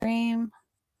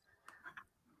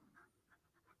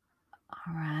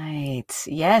All right.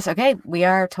 Yes. Okay. We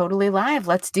are totally live.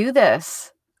 Let's do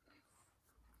this.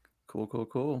 Cool, cool,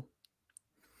 cool.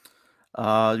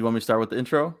 You want me to start with the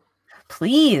intro?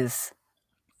 Please.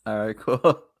 All right,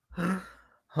 cool.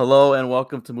 Hello and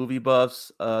welcome to Movie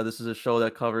Buffs. This is a show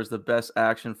that covers the best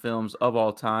action films of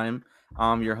all time.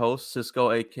 I'm your host,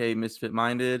 Cisco, aka Misfit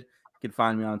Minded. You can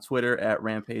find me on Twitter at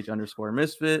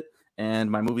rampage_misfit,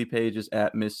 and my movie page is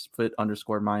at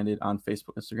misfit_minded on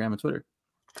Facebook, Instagram, and Twitter.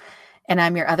 And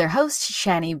I'm your other host,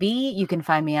 Shani B. You can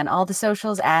find me on all the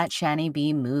socials at Shani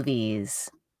B Movies.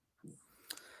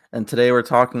 And today we're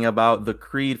talking about the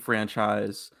Creed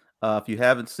franchise. If you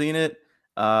haven't seen it,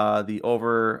 the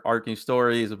overarching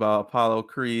story is about Apollo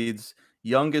Creed's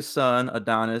youngest son,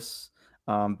 Adonis,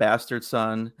 bastard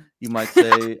son, you might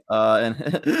say,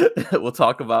 and we'll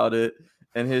talk about it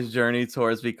and his journey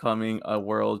towards becoming a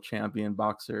world champion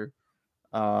boxer.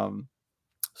 Um,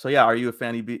 so yeah, are you a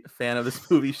fan of this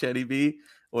movie, Shetty B?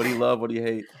 What do you love? What do you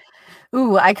hate?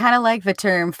 Ooh, I kind of like the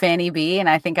term Fanny B, and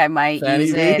I think I might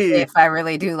use Fanny it if B. I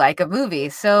really do like a movie.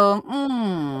 So,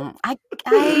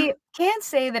 I can't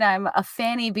say that I'm a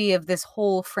Fanny B of this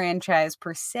whole franchise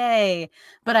per se,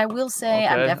 but I will say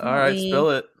Okay, all right,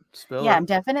 spill it. Spill yeah, it. I'm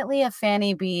definitely a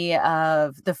Fanny B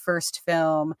of the first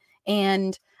film,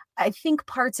 and I think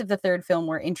parts of the third film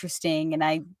were interesting, and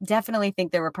I definitely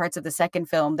think there were parts of the second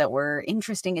film that were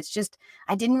interesting. It's just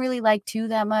I didn't really like 2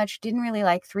 that much, didn't really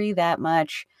like 3 that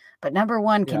much, but number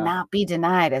 1 Yeah. cannot be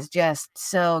denied as just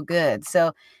so good.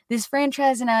 So, this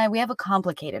franchise and I, we have a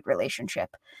complicated relationship.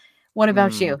 What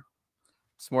about Mm, you?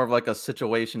 it's more of like a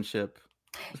situationship,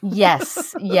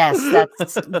 Yes, yes,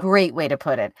 that's a great way to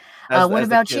put it. What as the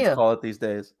about kids you? call it these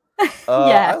days.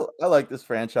 Yeah, I like this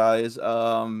franchise.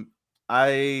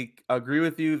 I agree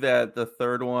with you that the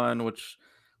third one, which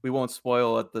we won't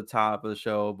spoil at the top of the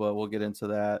show, but we'll get into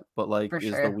that. But like, for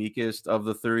is the sure. weakest of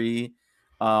the three.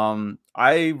 I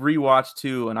rewatched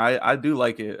two, and I do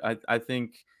like it. I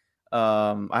think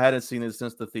I hadn't seen it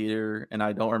since the theater, and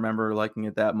I don't remember liking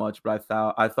it that much. But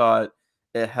I thought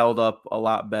it held up a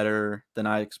lot better than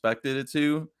I expected it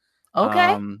to.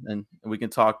 Okay. And we can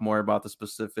talk more about the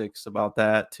specifics about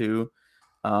that too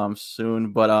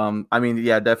soon. But I mean,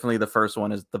 yeah, definitely the first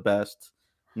one is the best.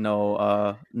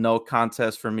 No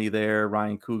contest for me there.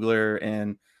 Ryan Coogler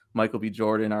and Michael B.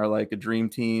 Jordan are like a dream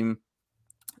team.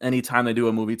 Anytime they do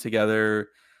a movie together,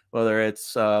 whether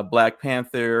it's Black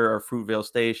Panther or Fruitvale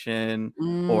Station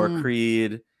or Mm.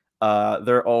 Creed,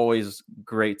 they're always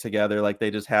great together. Like they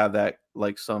just have that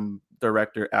like some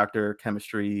director actor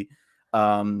chemistry.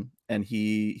 And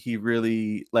he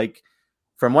really like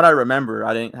from what I remember,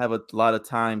 I didn't have a lot of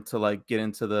time to like get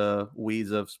into the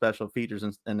weeds of special features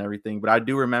and everything, but I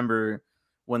do remember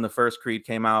when the first Creed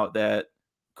came out that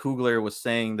Coogler was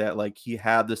saying that like he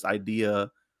had this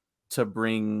idea to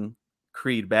bring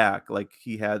Creed back. Like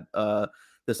he had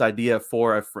this idea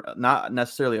for not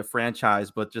necessarily a franchise,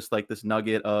 but just like this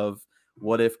nugget of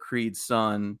what if Creed's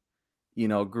son,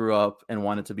 grew up and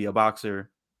wanted to be a boxer.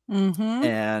 Mhm.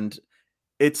 And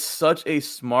it's such a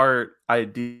smart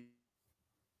idea.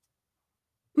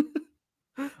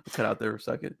 I'll cut out there for a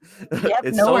second. Yep,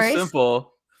 It's no so worries.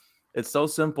 simple. It's so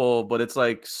simple, but it's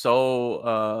like it's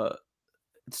so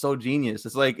genius.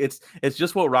 It's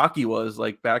just what Rocky was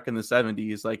like back in the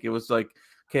 70s. Like it was like,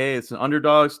 okay, it's an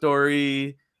underdog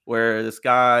story where this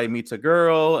guy meets a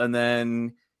girl and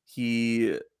then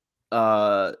he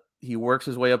he works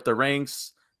his way up the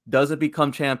ranks, doesn't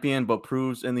become champion, but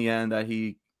proves in the end that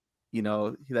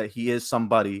that he is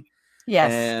somebody.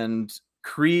 Yes. And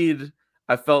Creed,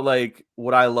 I felt like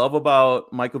what I love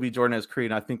about Michael B. Jordan as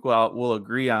Creed, and I think we'll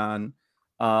agree on,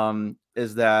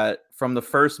 is that from the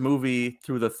first movie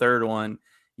through the third one,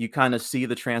 you kind of see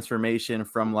the transformation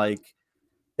from like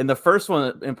in the first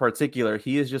one in particular,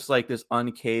 he is just like this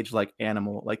uncaged like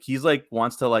animal. Like he's like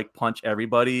wants to like punch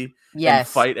everybody and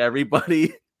Yes. fight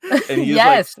everybody, and he is like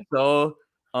Yes. so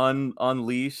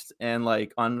unleashed and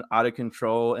like out of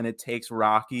control. And it takes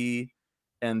Rocky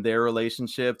and their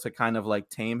relationship to kind of like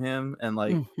tame him and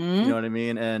like you know Mhm. what I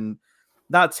mean, and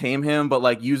not tame him, but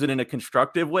like use it in a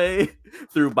constructive way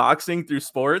through boxing, through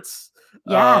sports.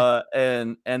 Yeah.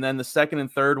 And then the second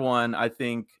and third one, I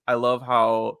think I love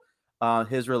how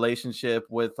his relationship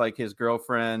with like his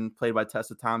girlfriend played by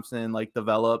Tessa Thompson like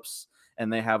develops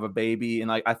and they have a baby, and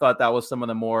like I thought that was some of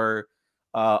the more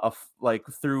like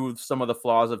through some of the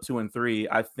flaws of 2 and 3,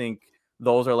 I think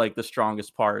those are like the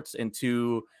strongest parts. And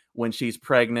 2, when she's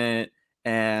pregnant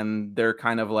and they're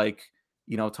kind of like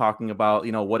talking about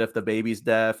what if the baby's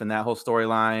deaf, and that whole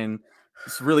storyline,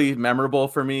 it's really memorable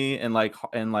for me and like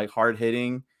hard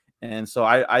hitting. And so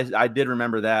I did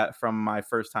remember that from my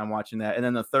first time watching that. And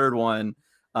then the third one,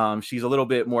 She's a little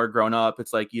bit more grown up.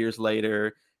 It's like years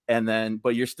later, and then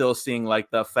but you're still seeing like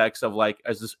the effects of like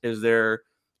is there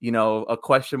a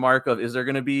question mark of is there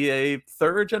going to be a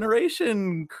third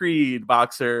generation Creed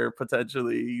boxer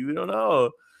potentially? You don't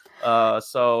know.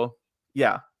 So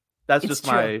yeah, that's It's just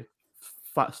true. my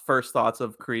first thoughts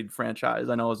of Creed franchise.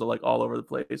 I know it was like all over the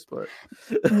place, but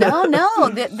No, no,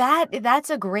 that's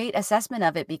a great assessment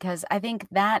of it because I think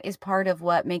that is part of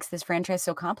what makes this franchise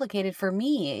so complicated for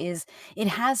me is it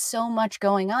has so much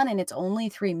going on and it's only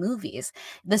 3 movies.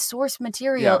 The source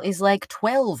material yeah. is like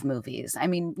 12 movies. I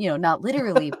mean, not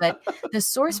literally, but the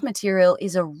source material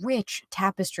is a rich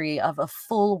tapestry of a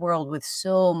full world with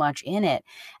so much in it.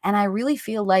 And I really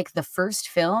feel like the first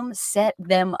film set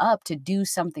them up to do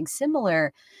something similar.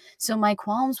 So my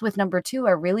qualms with number 2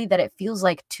 are really that it feels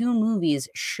like 2 movies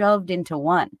shoved into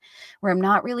one, where I'm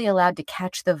not really allowed to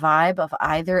catch the vibe of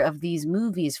either of these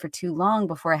movies for too long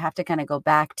before I have to kind of go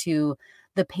back to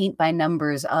the paint by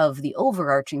numbers of the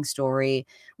overarching story,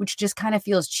 which just kind of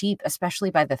feels cheap,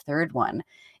 especially by the third one.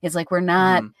 It's like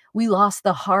Mhm. we lost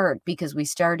the heart because we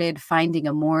started finding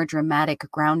a more dramatic,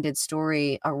 grounded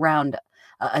story around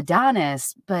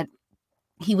Adonis, but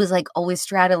he was like always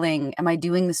straddling, am I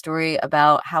doing the story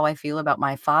about how I feel about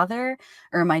my father,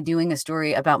 or am I doing a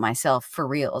story about myself for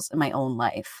reals in my own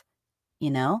life, you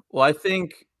know? Well, I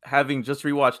think having just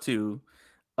rewatched 2,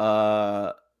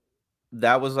 uh,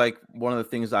 that was, like, one of the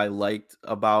things I liked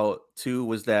about 2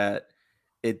 was that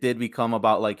it did become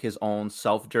about, like, his own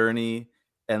self journey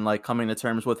and, like, coming to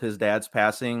terms with his dad's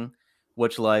passing,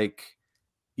 which, like,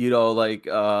 like,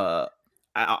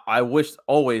 I wish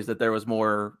always that there was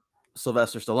more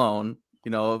Sylvester Stallone,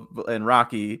 and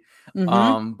Rocky,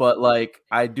 Mm-hmm. but, like,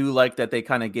 I do like that they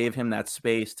kinda gave him that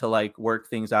space to, like, work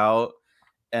things out,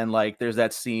 and, like, there's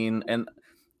that scene and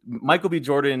Michael B.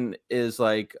 Jordan is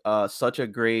like such a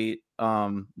great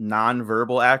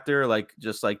non-verbal actor, like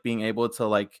just like being able to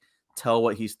like tell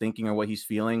what he's thinking or what he's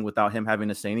feeling without him having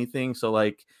to say anything. So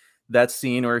like that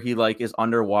scene where he like is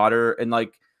underwater and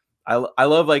like I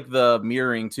love like the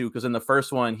mirroring too because in the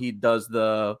first one he does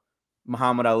the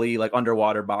Muhammad Ali like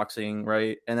underwater boxing,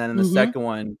 right? And then in the Mm-hmm. second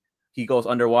one he goes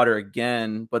underwater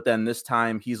again, but then this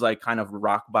time he's like kind of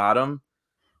rock bottom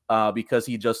because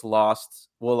he just lost.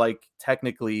 Well, like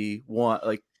technically one,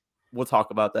 like we'll talk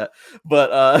about that,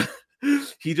 but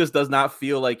he just does not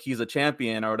feel like he's a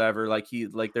champion or whatever. Like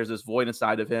there's this void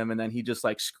inside of him, and then he just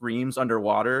like screams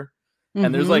underwater.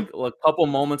 And there's Mm-hmm. like a couple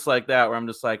moments like that where I'm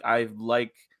just like, I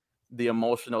like the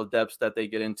emotional depths that they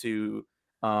get into,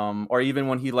 or even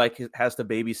when he like has to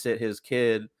babysit his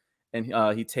kid and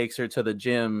he takes her to the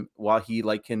gym while he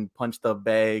like can punch the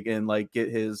bag and like get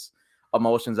his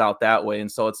emotions out that way.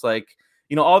 And so it's like,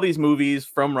 all these movies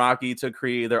from Rocky to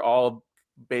Creed, they're all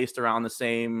based around the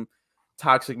same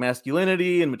toxic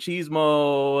masculinity and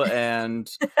machismo and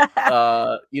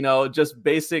just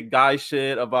basic guy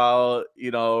shit about,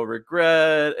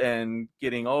 regret and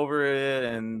getting over it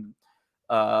and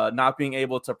not being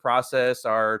able to process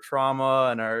our trauma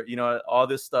and our, all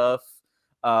this stuff.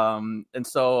 And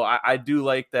so I do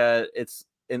like that it's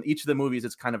in each of the movies,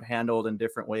 it's kind of handled in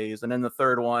different ways. And then the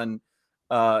third one,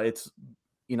 it's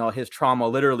his trauma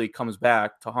literally comes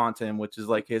back to haunt him, which is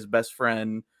like his best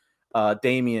friend,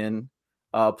 Damien,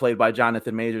 played by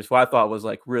Jonathan Majors, who I thought was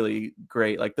like really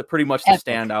great, like the pretty much the Epic.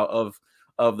 standout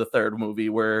of the third movie,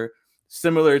 where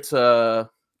similar to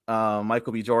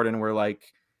Michael B. Jordan, where like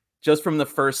just from the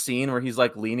first scene where he's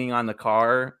like leaning on the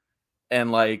car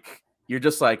and like you're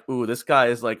just like, ooh, this guy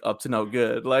is like up to no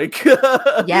good. Like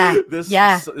Yeah.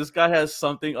 Yeah. this guy has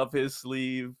something up his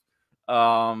sleeve.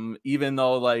 Even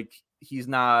though like he's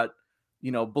not,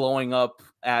 blowing up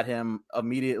at him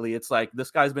immediately. It's like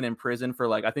this guy's been in prison for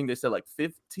like I think they said like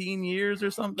 15 years or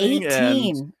something, and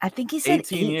 18. I think he said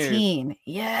 18 years. 18.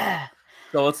 Yeah.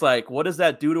 So it's like, what does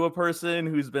that do to a person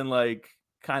who's been like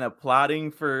kind of plotting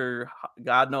for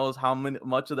God knows how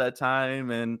much of that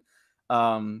time? And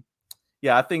um,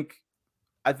 yeah, I think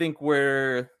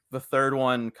where the third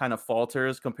one kind of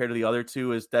falters compared to the other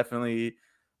two is definitely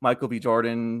Michael B.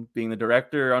 Jordan being the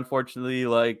director. Unfortunately,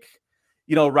 like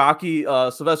Rocky,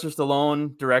 Sylvester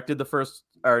Stallone directed the first,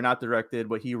 or not directed,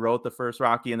 but he wrote the first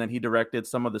Rocky, and then he directed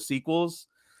some of the sequels.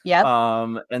 Yep.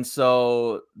 And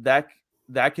so that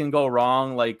can go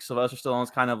wrong. Like Sylvester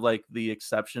Stallone's kind of like the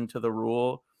exception to the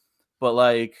rule, but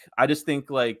like I just think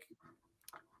like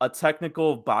a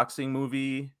technical boxing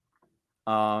movie,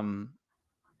 um,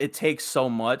 it takes so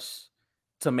much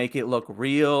to make it look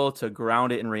real, to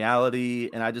ground it in reality,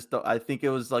 and I think it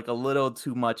was like a little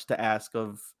too much to ask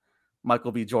of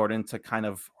Michael B. Jordan to kind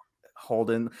of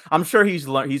hold in. I'm sure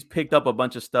he's picked up a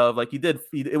bunch of stuff. Like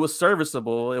it was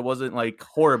serviceable. It wasn't like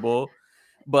horrible,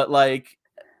 but like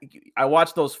I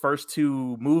watched those first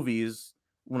two movies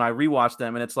when I rewatched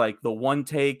them, and it's like the one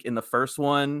take in the first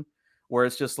one where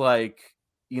it's just like,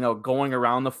 going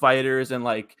around the fighters and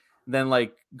like then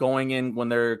like going in when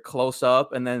they're close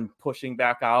up and then pushing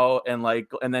back out and like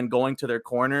and then going to their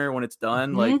corner when it's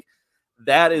done. Mhm. Like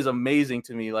that is amazing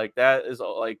to me. Like that is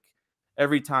like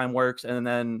every time works. And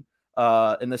then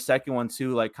in the second one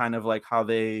too, like kind of like how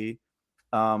they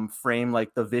frame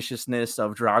like the viciousness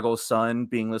of Drago's son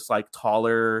being this like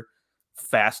taller,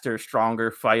 faster,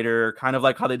 stronger fighter, kind of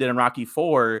like how they did in Rocky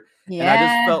 4. And I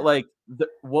just Yeah. felt like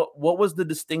what was the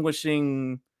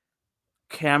distinguishing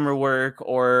camera work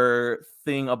or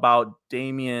thing about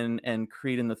Damien and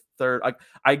Creed in the third? Like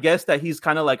I guess that he's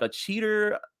kind of like a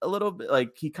cheater a little bit,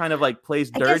 like he kind of like plays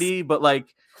I guess dirty, but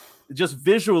like just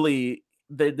visually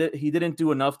he didn't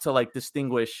do enough to like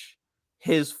distinguish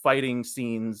his fighting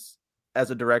scenes as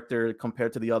a director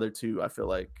compared to the other two. I feel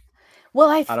like, well,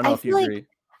 I don't know I if you feel like agree.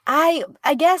 I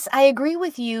guess I agree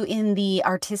with you in the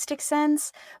artistic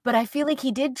sense, but I feel like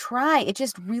he did try. It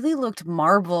just really looked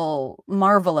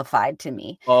marvelified to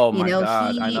me. Oh You my know,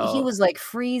 god, I he know. was like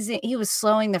freezing, he was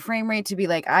slowing the frame rate to be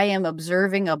like, I am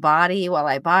observing a body while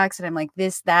I box, and I'm like,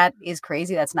 that is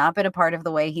crazy. That's not been a part of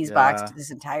the way he's boxed Yeah,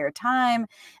 this entire time.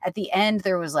 At the end,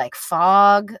 there was like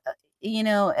fog,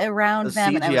 the around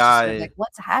them, and I was just sort of like, CGI.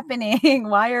 what's happening?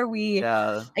 Why are we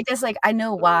Yeah, I guess, like, I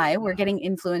know why. We're getting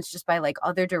influenced just by, like,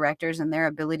 other directors and their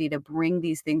ability to bring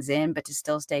these things in, but to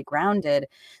still stay grounded.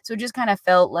 So it just kinda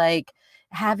felt like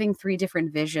having 3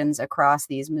 different visions across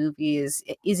these movies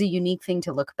is a unique thing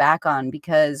to look back on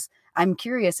because I'm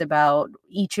curious about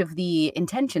each of the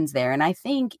intentions there, and I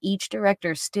think each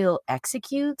director still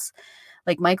executes.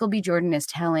 Like, Michael B. Jordan is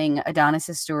telling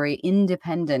Adonis's story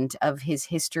independent of his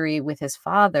history with his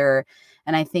father,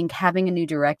 and I think having a new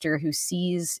director who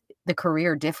sees the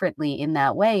career differently in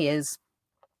that way is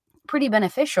pretty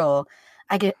beneficial.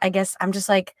 I guess I'm just,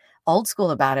 like, old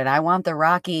school about it. I want the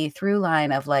Rocky through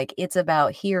line of, like, it's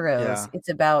about heroes, yeah. it's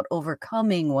about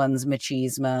overcoming one's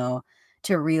machismo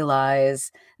to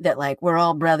realize that, like, we're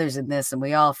all brothers in this and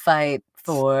we all fight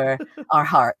for our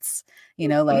hearts.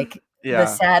 Like, the Yeah,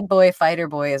 sad boy fighter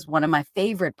boy is one of my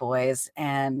favorite boys,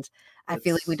 and I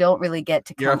feel like we it's don't really get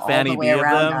to you're a come all the fanny way B of around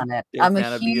them. on it. You're a I'm a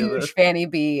fan of B of huge this. Fanny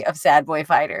B of sad boy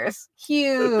fighters.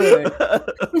 Huge.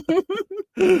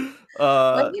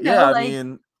 But, Yeah, I like,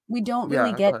 mean, we don't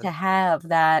really yeah, go get ahead. to have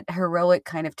that heroic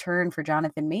kind of turn for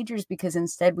Jonathan Majors because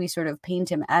instead we sort of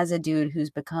paint him as a dude who's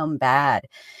become bad.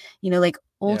 Like,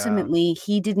 Yeah. ultimately,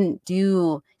 he didn't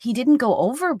go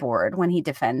overboard when he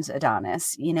defends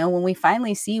Adonis. When we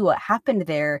finally see what happened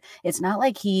there, it's not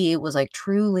like he was, like,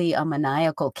 truly a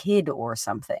maniacal kid or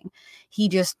something. He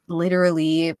just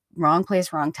literally wrong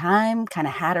place, wrong time, kinda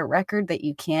had a record that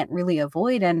you can't really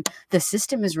avoid, and the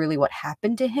system is really what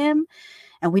happened to him,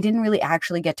 and we didn't really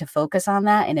actually get to focus on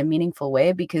that in a meaningful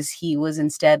way because he was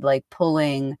instead, like,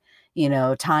 pulling,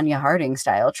 Tanya Harding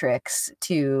style tricks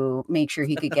to make sure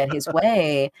he could get his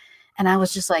way, and I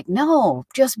was just like, "No,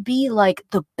 just be like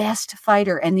the best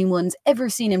fighter anyone's ever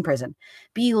seen in prison.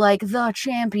 Be like the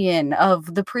champion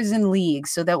of the prison league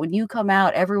so that when you come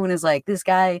out, everyone is like, 'This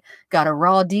guy got a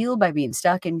raw deal by being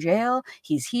stuck in jail.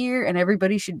 He's here, and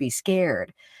everybody should be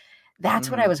scared.'"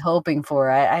 That's what I Mhm. was hoping for.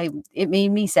 It made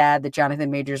me sad that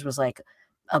Jonathan Majors was, like,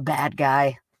 a bad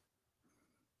guy.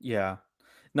 Yeah.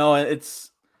 No,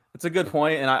 it's a good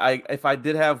point, and I if I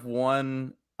did have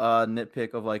one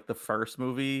nitpick of like the first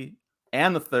movie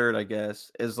and the third, I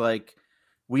guess, is like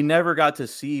we never got to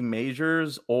see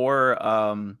Majors or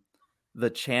the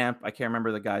champ. I can't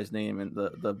remember the guy's name and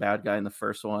the bad guy in the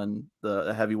first one,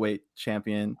 the heavyweight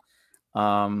champion.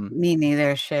 Um Me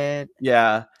neither, shit.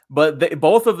 yeah, but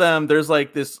both of them, there's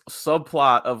like this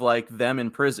subplot of like them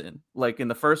in prison. Like in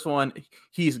the first one,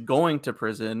 he's going to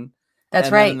prison, That's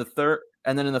and then right. in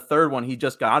the third one, he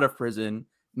just got out of prison.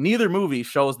 Neither movie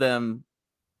shows them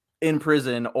in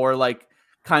prison or like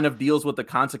kind of deals with the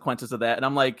consequences of that. And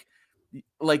I'm like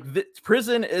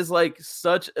prison is like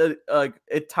such a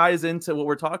it ties into what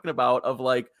we're talking about of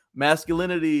like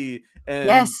masculinity and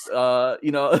Yes.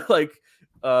 like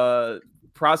uh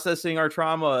processing our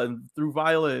trauma and through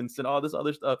violence and all this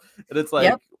other stuff. And it's like,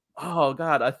 Yep. oh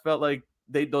god, I felt like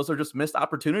those are just missed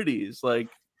opportunities like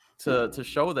to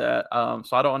show that.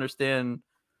 So I don't understand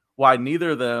why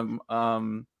neither of them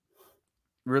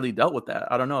really dealt with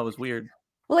that. I don't know, it was weird.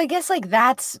 Well, I guess like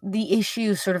that's the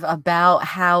issue sort of about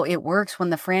how it works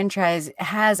when the franchise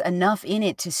has enough in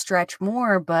it to stretch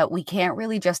more, but we can't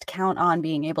really just count on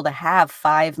being able to have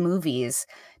 5 movies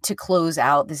to close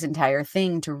out this entire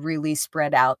thing to really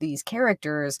spread out these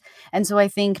characters. And so I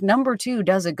think number 2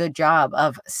 does a good job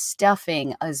of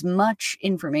stuffing as much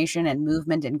information and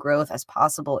movement and growth as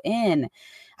possible in.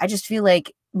 I just feel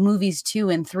like movies 2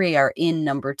 and 3 are in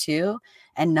number 2,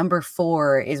 and number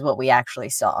 4 is what we actually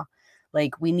saw.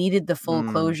 Like, we needed the full Mm,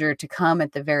 closure to come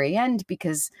at the very end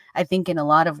because I think in a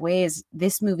lot of ways,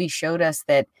 this movie showed us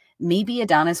that maybe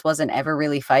Adonis wasn't ever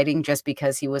really fighting just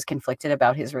because he was conflicted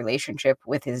about his relationship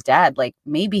with his dad. Like,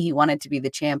 maybe he wanted to be the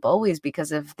champ always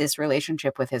because of this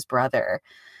relationship with his brother.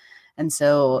 And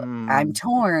so I'm mm.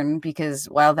 torn because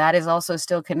while that is also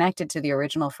still connected to the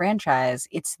original franchise,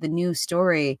 it's the new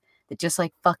story that just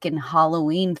like fucking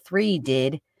Halloween 3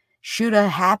 did, should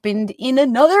have happened in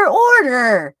another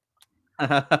order.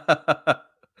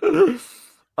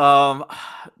 um,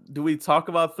 do we talk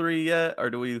about 3 yet, or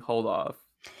do we hold off?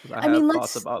 Because I I mean, have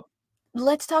thoughts let's about.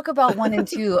 let's talk about 1 and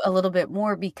 2 a little bit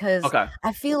more because Okay.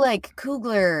 I feel like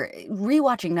Coogler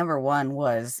rewatching number 1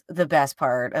 was the best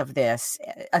part of this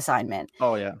assignment.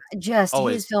 Oh yeah, Just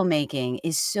his always. filmmaking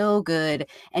is so good,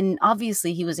 and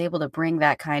obviously he was able to bring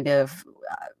that kind of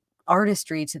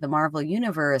artistry to the Marvel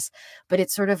universe, but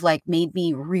it sort of like made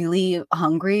me really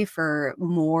hungry for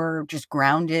more just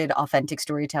grounded, authentic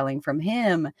storytelling from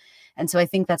him. And so I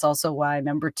think that's also why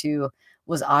number 2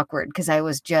 was awkward because I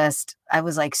was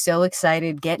like so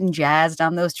excited, getting jazzed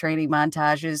on those training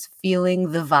montages,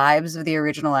 feeling the vibes of the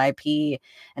original IP.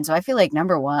 And so I feel like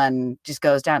number 1 just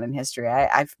goes down in history.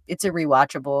 I've it's a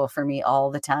rewatchable for me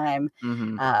all the time.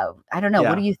 Mhm. I don't know.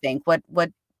 What do Yeah. you think?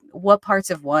 What parts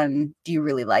of 1 do you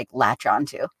really like latch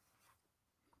onto?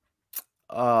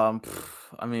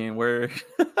 I mean, where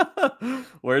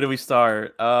where do we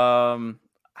start?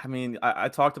 I mean, I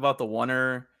talked about the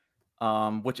Oner,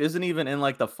 which isn't even in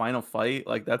like the final fight.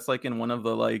 Like that's like in one of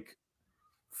the like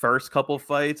first couple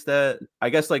fights that I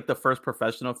guess like the first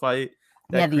professional fight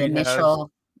Yeah, that the Creed has.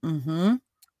 initial. Mhm.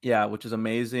 Yeah, which is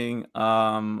amazing.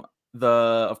 The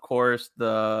of course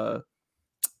the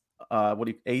what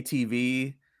do you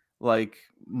ATV like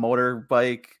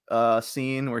motorbike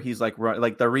scene where he's like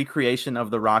like the recreation of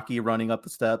the Rocky running up the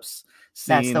steps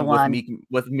That's the scene one.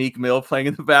 With Meek Mill playing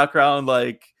in the background.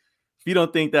 Like if you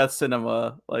don't think that's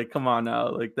cinema, like come on now,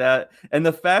 like that. And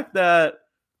the fact that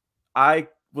I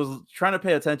was trying to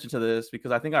pay attention to this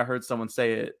because I think I heard someone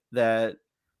say it, that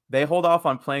they hold off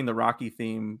on playing the Rocky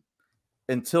theme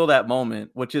until that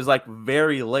moment, which is like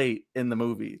very late in the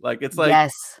movie. Like it's like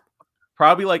Yes.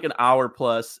 probably like an hour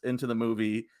plus into the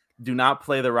movie. Do not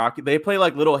play the Rocky. They play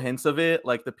like little hints of it,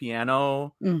 like the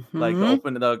piano, like Mhm.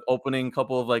 the opening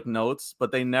couple of like notes,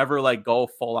 but they never like go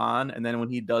full on. And then when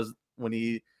he,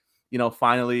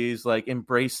 finally is like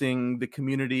embracing the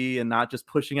community and not just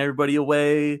pushing everybody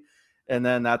away. And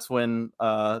then that's when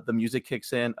the music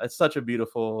kicks in. It's such a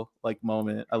beautiful like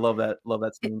moment. I love that. Love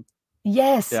that scene.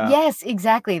 Yes, Yeah. yes,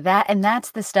 exactly,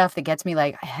 that's the stuff that gets me,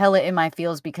 like, hella in my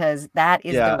feels because that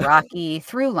is the Yeah. Rocky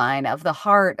through line of the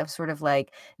heart of sort of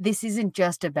like, this isn't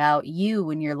just about you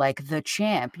when you're, like, the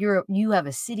champ. You have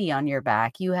a city on your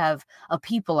back, you have a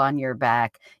people on your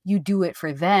back, you do it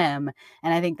for them,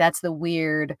 and I think that's the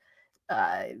weird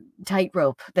uh,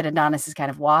 tightrope that Adonis is kind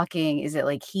of walking is that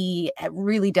like he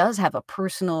really does have a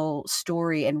personal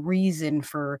story and reason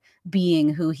for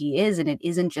being who he is, and it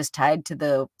isn't just tied to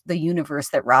the universe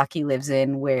that Rocky lives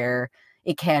in, where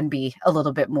it can be a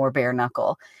little bit more bare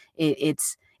knuckle.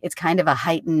 It's kind of a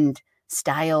heightened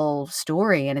style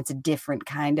story, and it's a different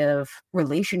kind of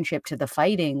relationship to the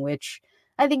fighting, which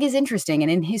I think is interesting.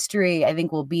 And in history, I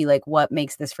think will be like what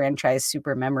makes this franchise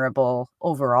super memorable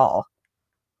overall.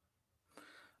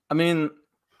 I mean,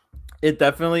 it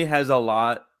definitely has a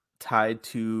lot tied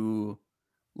to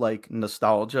like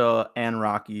nostalgia and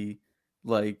Rocky.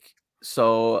 Like,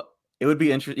 so it would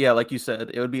be interesting. Yeah, like you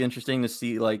said, it would be interesting to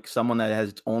see like someone that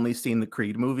has only seen the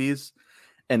Creed movies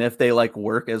and if they like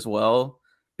work as well.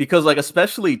 Because like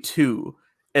especially two,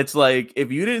 it's like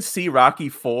if you didn't see Rocky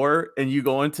 4 and you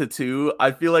go into 2,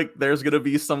 I feel like there's gonna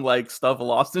be some like stuff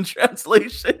lost in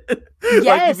translation.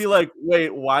 Like you'd Yes. be like,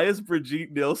 wait, why is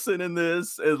Brigitte Nielsen in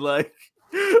this? And like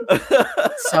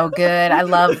So good. I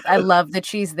love that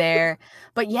she's there.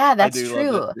 But yeah, I that's do love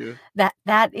that true. too.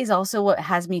 That is also what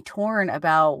has me torn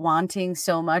about wanting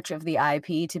so much of the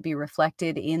IP to be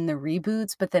reflected in the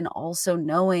reboots, but then also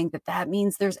knowing that that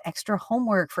means there's extra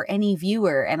homework for any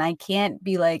viewer, and I can't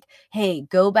be like, "Hey,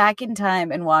 go back in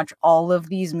time and watch all of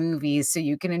these movies so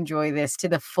you can enjoy this to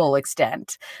the full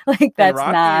extent." Like And that's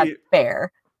not Rocky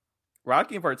fair.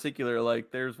 Rocky in particular,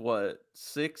 like there's what,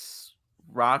 6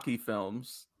 Rocky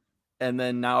films and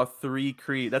then now 3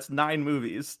 Creed. That's 9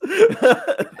 movies.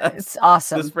 It's That's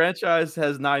This awesome. franchise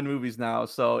has 9 movies now,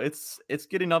 so it's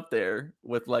getting up there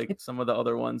with like some of the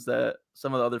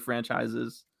other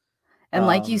franchises. And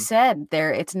like you Um, said,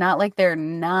 it's not like they're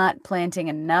not planting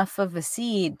enough of a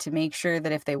seed to make sure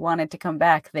that if they wanted to come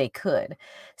back, they could.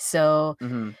 So,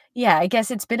 mhm. yeah, I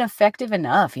guess it's been effective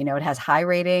enough. It has high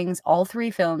ratings. All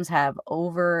three films have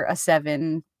over a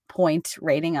 7 point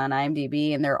rating on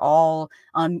IMDb, and they're all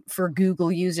on for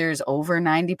Google users over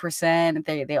 90%.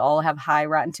 They all have high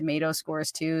Rotten Tomato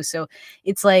scores too. So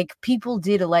it's like people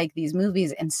did like these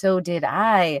movies, and so did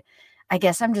I. I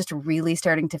guess I'm just really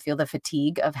starting to feel the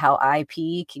fatigue of how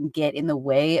IP can get in the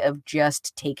way of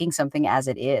just taking something as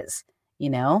it is, you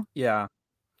know? Yeah.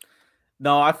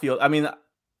 No, I mean,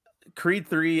 Creed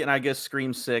 3 and I guess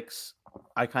Scream 6,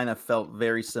 I kind of felt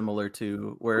very similar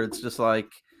to, where it's just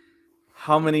like,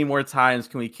 how many more times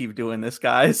can we keep doing this,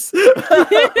 guys?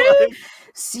 Like,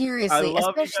 I Seriously,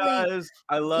 love you especially guys.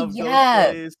 I love yeah.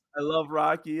 Ghostface. I love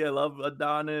Rocky. I love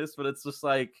Adonis, but it's just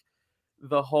like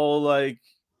the whole like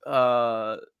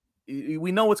uh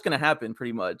we know what's gonna happen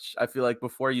pretty much. I feel like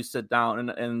before you sit down,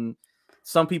 and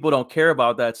some people don't care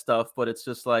about that stuff, but it's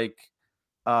just like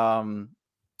um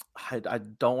I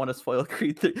don't want to spoil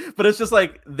Creed 3, but it's just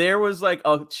like there was like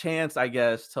a chance, I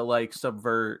guess, to like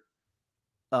subvert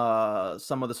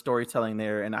some of the storytelling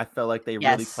there, and I felt like they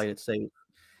really Yes. played it safe.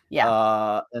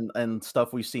 Yeah, And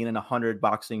stuff we've seen in 100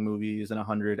 boxing movies and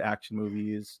 100 action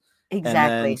movies, and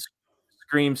then exactly.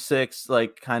 Scream 6,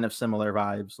 like kind of similar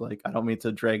vibes. Like I don't mean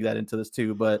to drag that into this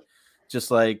too, but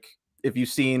just like if you've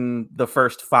seen the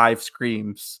first 5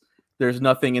 Screams, there's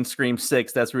nothing in Scream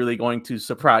 6 that's really going to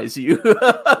surprise you.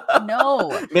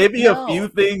 No, Maybe a few no.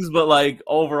 things, but like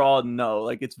overall, no.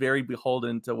 Like it's very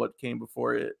beholden to what came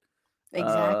before it. Um,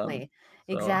 Exactly. so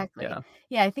Exactly. yeah.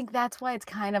 Yeah, I think that's why it's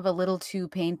kind of a little too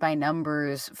paint by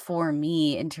numbers for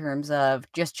me in terms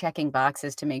of just checking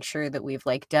boxes to make sure that we've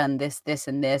like done this, this,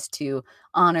 and this to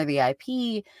honor the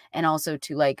IP and also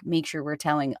to like make sure we're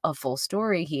telling a full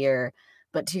story here.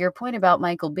 But to your point about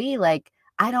Michael B, like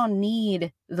I don't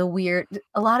need the weird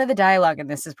a lot of the dialogue in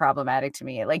this is problematic to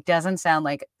me. It like doesn't sound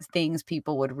like things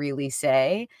people would really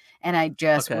say. And I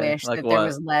just Okay. wish Like that there what?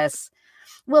 was less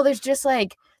well, there's just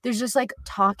like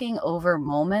talking over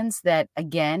moments that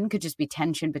again could just be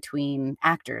tension between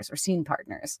actors or scene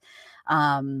partners.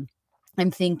 Um,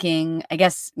 I'm thinking, I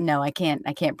guess no, I can't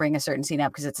bring a certain scene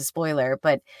up because it's a spoiler,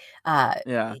 but uh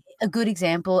Yeah. a good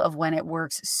example of when it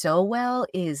works so well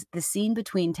is the scene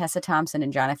between Tessa Thompson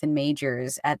and Jonathan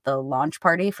Majors at the launch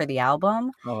party for the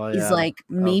album Oh is yeah. like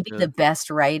That was maybe the good. best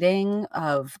writing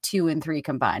of 2 and 3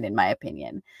 combined, in my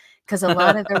opinion. Because a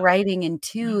lot of the writing in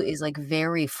 2 is, like,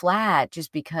 very flat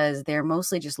just because they're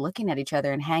mostly just looking at each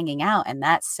other and hanging out, and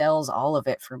that sells all of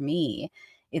it for me.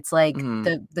 It's like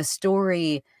Mhm. the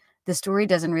story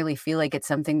doesn't really feel like it's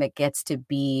something that gets to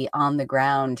be on the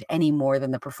ground any more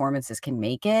than the performances can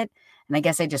make it, and I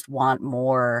guess I just want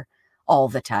more all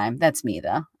the time. That's me,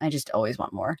 though. I just always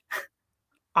want more.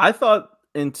 I thought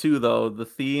in 2 though,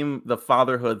 the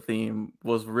fatherhood theme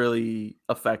was really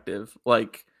effective.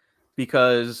 Like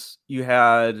because you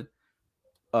had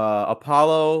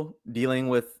Apollo dealing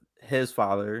with his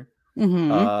father,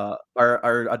 Mhm.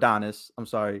 or Adonis, I'm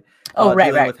sorry, Oh,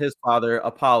 right, dealing right. with his father,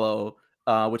 Apollo,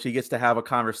 which he gets to have a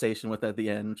conversation with at the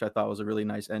end, which I thought was a really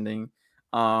nice ending.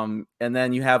 And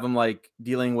then you have him like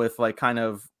dealing with like kind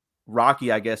of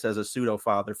Rocky, I guess, as a pseudo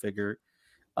father figure,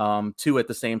 two at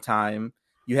the same time.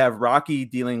 You have Rocky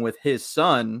dealing with his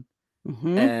son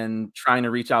Mhm. and trying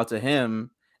to reach out to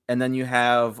him, and then you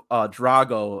have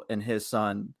Drago and his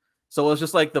son. So it's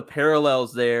just like the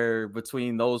parallels there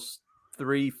between those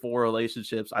 3, 4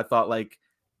 relationships. I thought like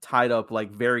tied up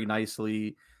like very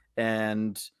nicely,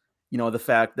 and the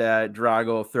fact that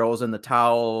Drago throws in the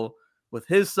towel with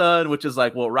his son, which is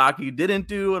like what Rocky didn't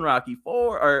do in Rocky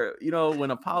 4, or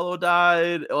when Apollo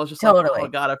died, it was just like, oh Totally.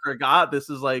 god, I forgot. This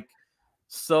is like,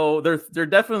 so they're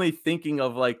definitely thinking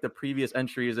of like the previous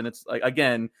entries, and it's like,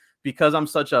 again, because I'm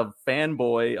such a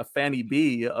fanboy, a fanny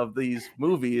bee of these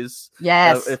movies,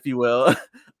 Yes. if you will,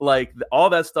 like all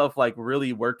that stuff like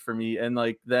really worked for me. And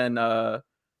like then I'm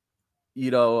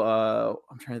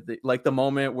trying to think, like the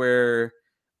moment where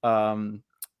um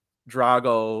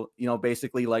Drago,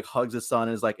 basically like hugs his son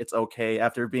and is like, it's okay,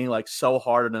 after being like so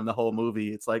hard on him the whole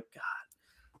movie. It's like,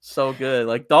 So good.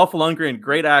 Like Dolph Lundgren,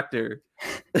 great actor.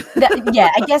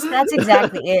 Yeah, I guess that's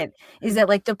exactly it. Is that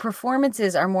like the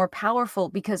performances are more powerful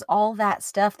because all that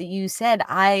stuff that you said,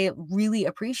 I really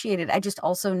appreciated. I just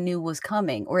also knew was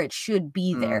coming or it should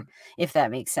be there, Mm, if that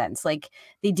makes sense. Like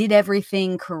they did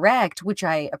everything correct, which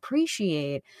I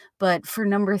appreciate. But for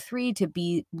number three to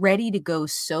be ready to go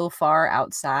so far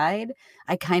outside,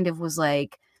 I kind of was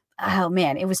like, oh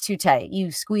man, it was too tight.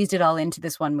 You squeezed it all into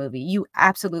this one movie. You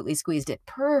absolutely squeezed it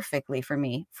perfectly for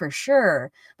me, for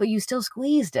sure, but you still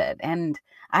squeezed it. And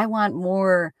I want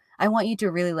more. I want you to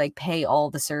really like pay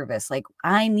all the service. Like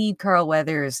I need Carl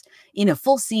Weathers in a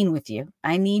full scene with you.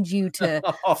 I need you to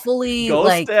fully Ghost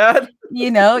like, Dad?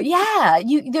 yeah,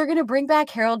 they're gonna bring back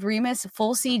Harold Remus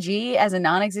full CG as a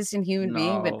non-existent human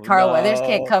being, but No, Carl Weathers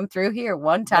can't no, come through here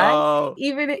one time, no.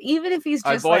 even if he's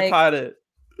I just like boycott it.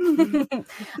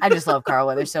 I just love Carl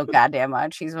Weathers so goddamn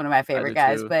much. He's one of my I favorite do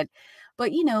guys, too. but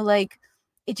like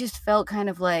it just felt kind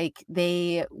of like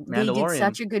they did Mandalorian,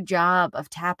 such a good job of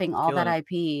tapping all that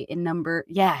killing it. IP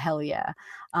in hell yeah.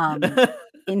 Um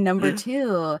in number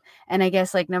 2, and I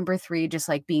guess like number 3 just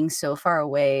like being so far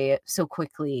away so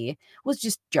quickly was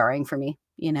just jarring for me,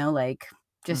 like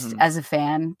just Mhm. as a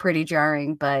fan, pretty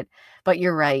jarring, but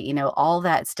you're right, all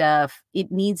that stuff,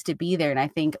 it needs to be there. And I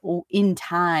think in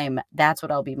time, that's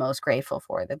what I'll be most grateful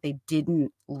for, that they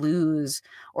didn't lose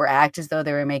or act as though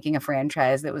they were making a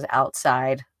franchise that was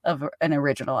outside of an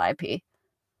original IP.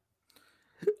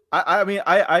 I mean,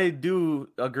 I do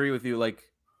agree with you, like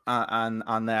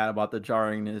on that about the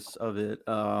jarringness of it.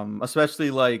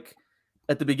 Especially like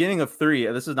at the beginning of three.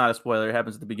 This is not a spoiler; it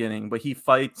happens at the beginning, but he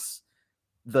fights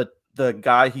the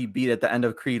guy he beat at the end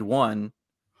of Creed 1,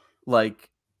 like,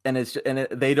 and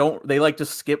they like to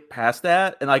skip past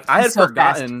that, and like So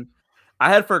fast. I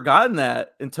had forgotten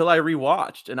that until I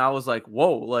rewatched, and I was like,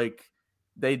 whoa, like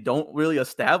they don't really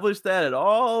establish that at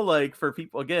all, like for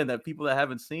people, again, that people that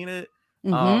haven't seen it.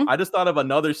 Mm-hmm. I just thought of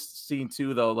another scene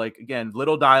too, though, like again,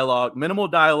 little dialogue, minimal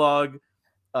dialogue,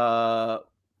 uh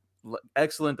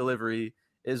excellent delivery,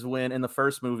 is when in the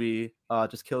first movie,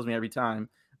 just kills me every time,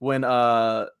 when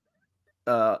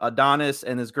Adonis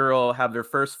and his girl have their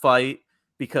first fight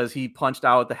because he punched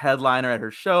out the headliner at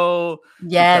her show,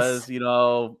 Yes.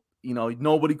 because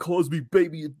nobody calls me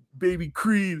baby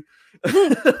Creed.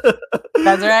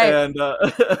 That's right. And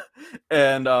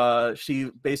and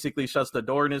she basically shuts the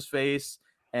door in his face,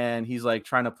 and he's like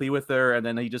trying to plead with her, and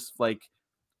then he just like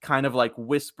kind of like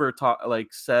whisper talk,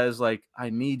 like says like,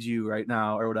 I need you right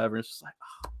now or whatever. It's just like,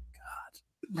 oh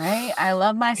Right? I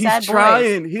love my He's sad boys.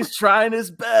 trying. He's trying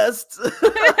his best.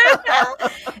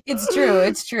 It's true.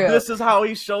 It's true. This is how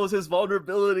he shows his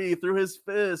vulnerability, through his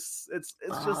fists. It's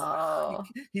just Oh,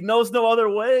 he knows no other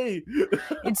way.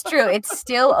 it's true. It's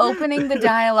still opening the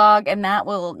dialogue, and that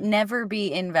will never be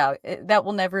that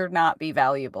will never not be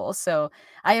valuable. So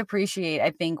I appreciate,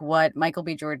 I think, what Michael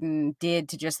B. Jordan did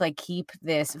to just like keep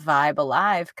this vibe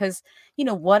alive. Because,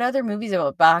 what other movies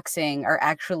about boxing are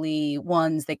actually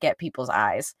ones that get people's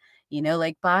eyes?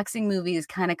 Like boxing movies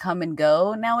kind of come and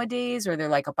go nowadays, or they're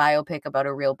like a biopic about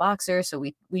a real boxer. So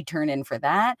we turn in for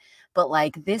that. But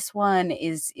like this one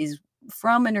is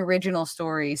from an original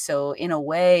story. So in a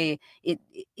way,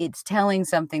 it's telling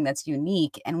something that's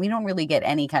unique. And we don't really get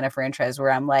any kind of franchise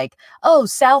where I'm like, oh,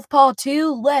 Southpaw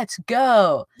 2, let's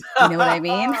go. You know what I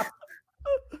mean?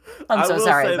 I'm I so will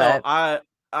sorry, say though, but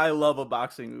I love a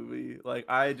boxing movie. Like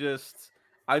I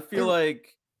feel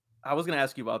like I was gonna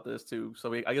ask you about this too.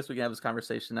 So I guess we can have this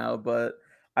conversation now. But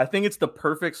I think it's the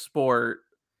perfect sport.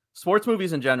 Sports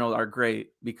movies in general are great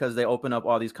because they open up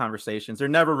all these conversations. They're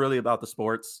never really about the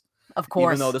sports, of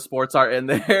even though course. the sports are in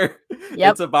there.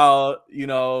 Yep. It's about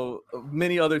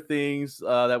many other things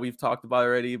that we've talked about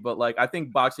already. But like I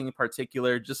think boxing in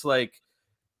particular, just like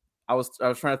I was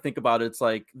trying to think about it. It's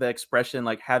like the expression,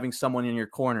 like having someone in your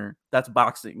corner. That's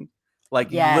boxing. Like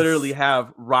you literally Yes.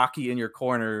 have Rocky in your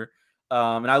corner.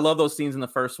 And I love those scenes in the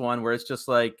first one where it's just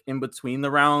like in between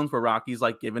the rounds where Rocky's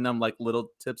like giving them like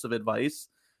little tips of advice.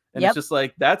 And it's Yep. just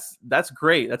like that's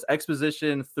great. That's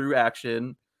exposition through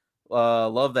action.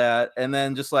 Love that. And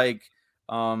then just like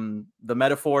the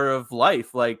metaphor of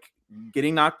life, like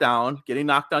getting knocked on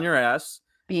your ass,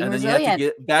 Being and then you have to resilient.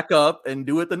 get back up and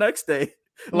do it the next day.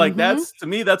 Like Mm-hmm. that's, to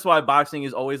me, that's why boxing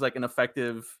is always like an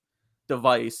effective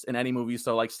device in any movie.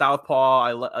 So like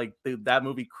Southpaw, that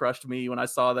movie crushed me when I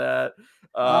saw that.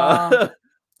 Oh,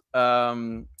 uh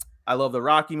I love the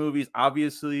Rocky movies,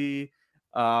 obviously.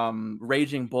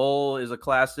 Raging Bull is a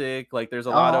classic. Like oh, that there's a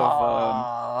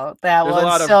was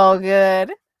lot of so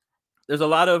good. there's a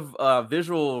lot of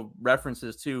visual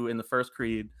references too in the first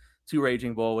Creed to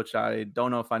Raging Bull, which I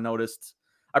don't know if I noticed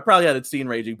I probably hadn't seen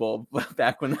Raging Bull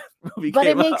back when that movie But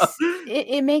came out.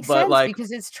 it makes But sense like,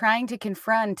 because it's trying to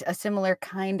confront a similar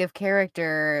kind of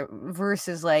character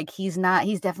versus like he's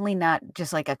definitely not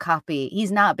just like a copy.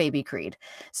 He's not Baby Creed.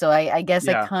 So I guess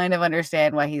I yeah, kind of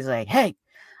understand why he's like, hey.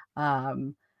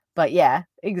 But yeah,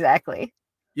 exactly.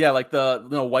 yeah, like the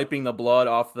wiping the blood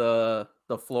off the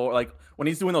floor, like when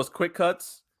he's doing those quick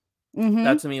cuts. Mm-hmm.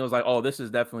 That to me was like, oh, this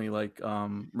is definitely like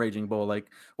Raging Bull, like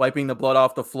wiping the blood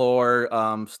off the floor,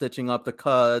 stitching up the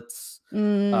cuts,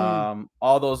 Mm,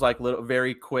 all those like little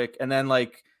very quick. And then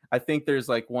like I think there's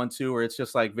like one too where it's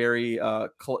just like very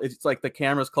it's like the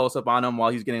camera's close up on him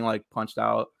while he's getting like punched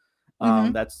out.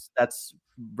 mm-hmm. That's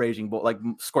Raging Bull. Like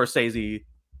Scorsese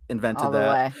All invented the that.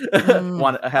 way. Mm,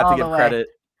 I have to all the give way. credit.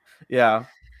 Yeah.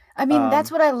 I mean, that's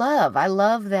Um, what I love. I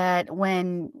love that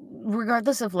when,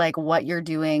 regardless of like what you're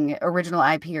doing, original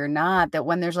IP or not, that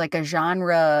when there's like a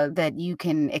genre that you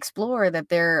can explore, that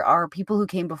there are people who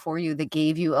came before you that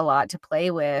gave you a lot to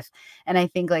play with. And I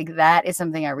think like that is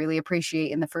something I really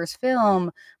appreciate in the first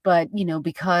film. But,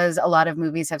 because a lot of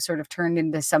movies have sort of turned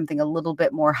into something a little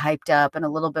bit more hyped up and a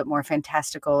little bit more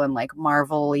fantastical and like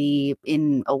Marvel-y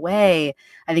in a way,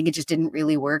 I think it just didn't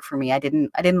really work for me. I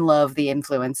didn't love the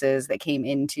influences that came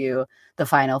into the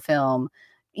final film,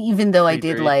 even though I Creed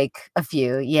did 3. like a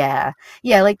few. Yeah.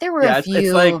 Yeah, like there were a Yeah,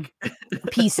 it's few like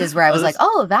pieces where I I was was like, just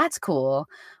 "Oh, that's cool."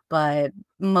 But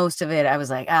most of it I was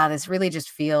like, "Ah, this really just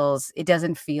feels it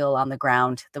doesn't feel on the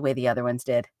ground the way the other ones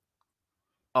did."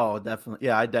 Oh, definitely.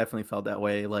 Yeah, I definitely felt that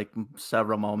way, like,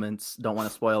 several moments. Don't wanna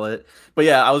spoil it. But,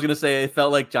 yeah, I was gonna say it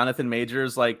felt like Jonathan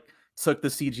Majors, like, took the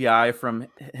CGI from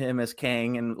him as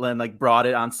Kang and then, like, brought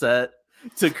it on set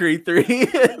to Creed 3.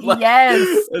 Like,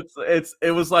 Yes.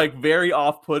 it was, like, very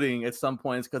off-putting at some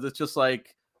points because it's just,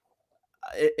 like,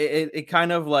 it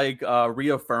kind of, like,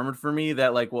 reaffirmed for me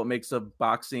that, like, what makes a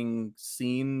boxing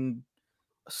scene/movie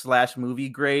slash movie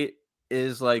great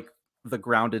is, like, the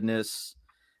groundedness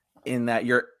in that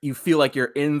you feel like you're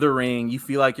in the ring, you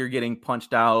feel like you're getting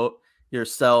punched out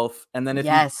yourself, and then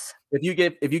Yes. if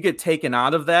you get taken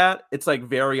out of that, it's like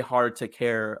very hard to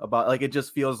care about. Like it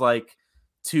just feels like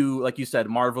two, like you said,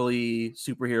 Marvel-y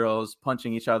superheroes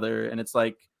punching each other, and it's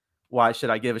like, why should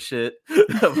I give a shit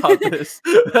about this?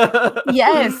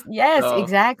 Yes, yes,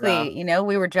 So yeah, exactly.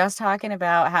 We were just talking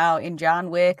about how in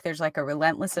John Wick, there's like a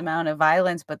relentless amount of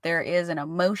violence, but there is an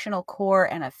emotional core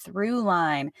and a through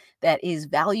line that is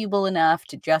valuable enough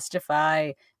to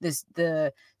justify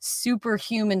the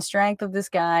superhuman strength of this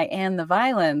guy and the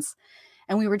violence.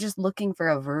 And we were just looking for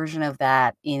a version of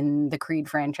that in the Creed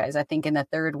franchise. I think in the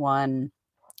third one,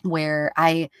 where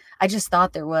I just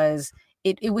thought there was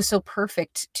it was so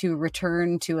perfect to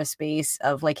return to a space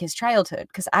of like his childhood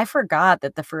because I forgot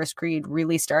that the first Creed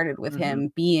really started with hmm,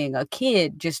 him being a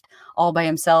kid just all by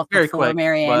himself very before quick,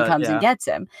 Marianne but comes and yeah, gets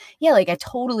him. Yeah, like I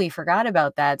totally forgot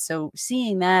about that. So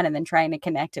seeing that and then trying to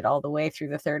connect it all the way through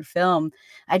the third film,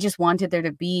 I just wanted there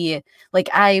to be like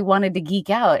I wanted to geek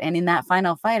out. And in that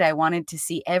final fight, I wanted to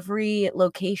see every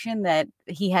location that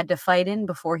he had to fight in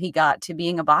before he got to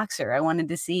being a boxer. I wanted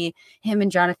to see him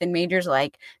and Jonathan Majors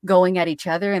like going at each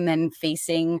other and then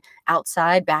facing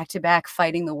outside back to back,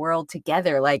 fighting the world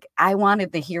together. Like I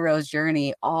wanted the hero's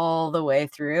journey all the way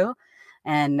through.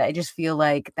 And I just feel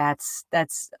like that's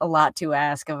a lot to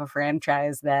ask of a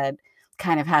franchise that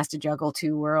kind of has to juggle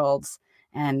two worlds.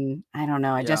 And I don't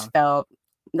know, I yeah, just felt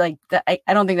like that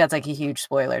I don't think that's like a huge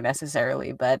spoiler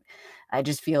necessarily, but I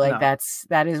just feel like no.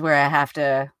 that is where I have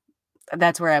to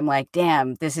that's where I'm like,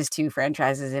 damn, this is two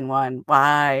franchises in one.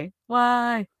 Why?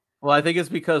 Why? Well, I think it's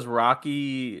because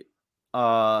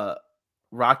uh,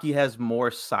 Rocky has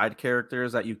more side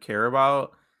characters that you care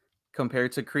about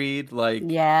compared to Creed. Like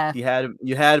Yeah. you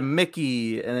had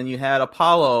Mickey, and then you had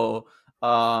Apollo,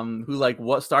 who like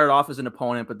what started off as an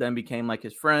opponent, but then became like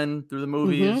his friend through the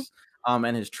Mhm. movies,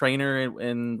 and his trainer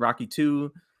in Rocky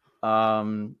 2.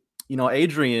 Um,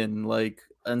 Adrian, like,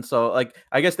 and so like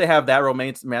I guess they have that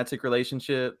romantic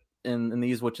relationship in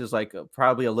these, which is like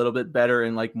probably a little bit better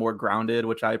and like more grounded,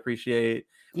 which I appreciate.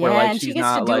 Where Yeah, like and she she's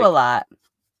gets to not do a like, lot.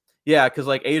 yeah, because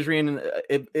like Adrian,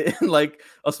 like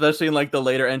especially in like the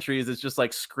later entries, it's just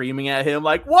like screaming at him,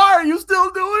 like, "Why are you still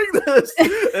doing this?"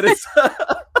 And it's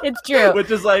It's true.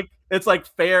 which is like it's like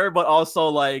fair, but also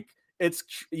like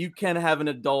you can have an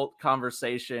adult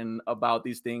conversation about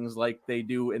these things like they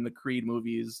do in the Creed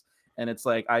movies, and it's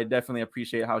like I definitely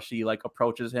appreciate how she like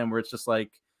approaches him, where it's just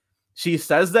like she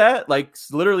says that, like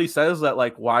literally says that,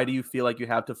 like, why do you feel like you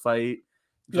have to fight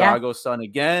Yeah. Drago's son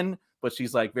again? But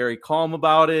she's like very calm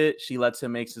about it. She lets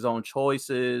him make his own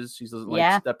choices. She doesn't like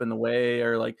Yeah. step in the way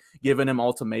or like giving him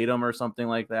ultimatum or something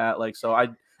like that. Like, so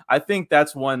I think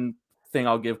that's one thing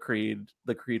I'll give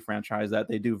the Creed franchise, that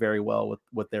they do very well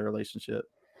with their relationship.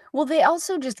 Well, they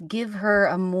also just give her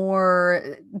a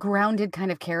more grounded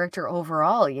kind of character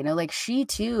overall, like she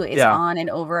too is Yeah, on an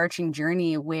overarching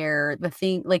journey where the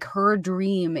thing, like her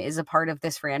dream is a part of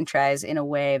this franchise in a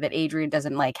way that Adrian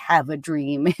doesn't like have a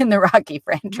dream in the Rocky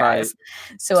right. franchise.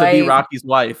 So To be I Rocky's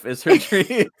wife is her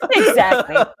dream.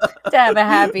 exactly, to have a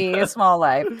happy small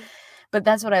life. But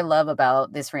that's what I love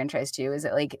about this franchise too, is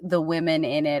that like the women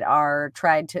in it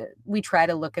we try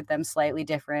to look at them slightly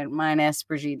different, minus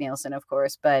Brigitte Nielsen, of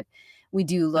course, but we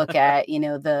do look at,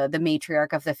 the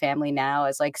matriarch of the family now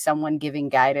as like someone giving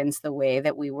guidance the way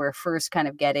that we were first kind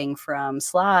of getting from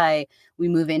Sly. We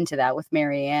move into that with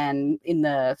Marianne in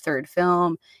the third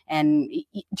film, and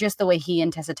just the way he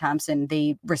and Tessa Thompson,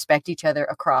 they respect each other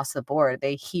across the board.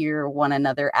 They hear one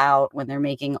another out when they're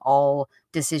making all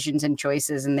decisions and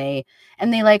choices, and they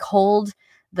like hold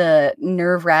the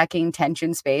nerve-wracking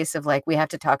tension space of like, we have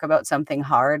to talk about something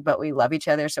hard, but we love each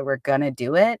other, so we're gonna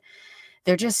do it.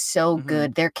 They're just so Hmm.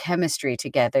 good. Their chemistry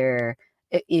together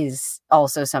is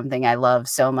also something I love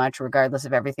so much, regardless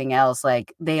of everything else.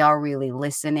 Like they are really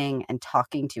listening and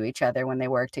talking to each other when they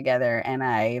work together, and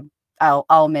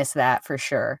I'll miss that for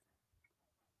sure.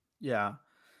 Yeah.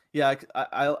 Yeah,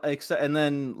 I accept, and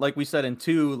then like we said in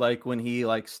two, like when he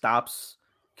like stops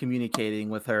communicating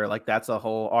with her, like that's a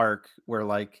whole arc where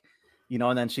like,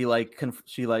 and then she like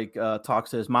talks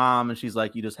to his mom, and she's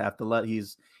like, you just have to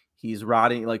he's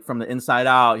rotting like from the inside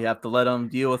out. You have to let him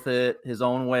deal with it his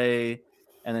own way,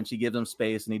 and then she gives him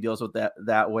space, and he deals with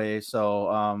that way.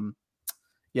 So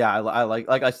yeah, I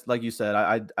like you said,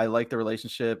 I like the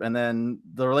relationship, and then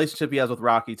the relationship he has with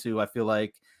Rocky too. I feel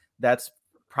like that's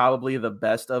probably the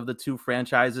best of the two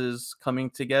franchises coming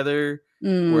together,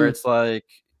 where Mm, it's like,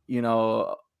 you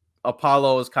know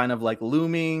Apollo is kind of like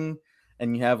looming,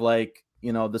 and you have like,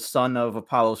 the son of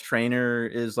Apollo's trainer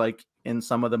is like in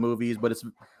some of the movies, but it's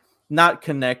not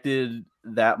connected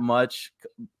that much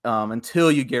until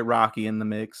you get Rocky in the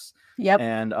mix. yep.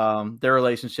 And their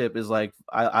relationship is like,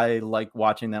 I like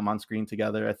watching them on screen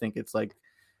together. I think it's like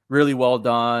really well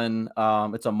done.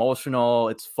 It's emotional.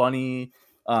 It's funny.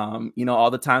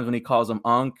 All the times when he calls him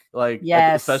Unc, like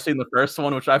Yes. especially in the first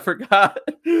one, which I forgot.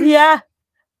 Yeah.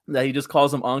 That he just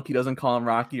calls him Unc. He doesn't call him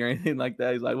Rocky or anything like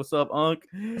that. He's like, "What's up, Unc?"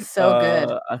 So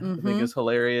good. I think Mm-hmm. it's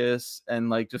hilarious, and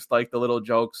like just like the little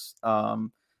jokes,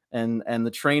 and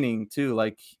the training too.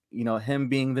 Like, him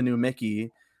being the new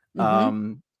Mickey. Mm-hmm.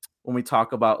 Um, when we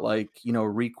talk about like,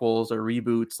 requels or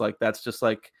reboots, like that's just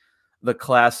like the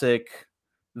classic.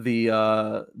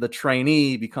 The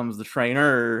trainee becomes the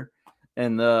trainer,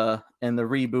 and the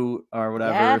reboot or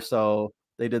whatever. Yeah. So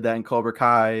they did that in Cobra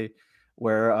Kai,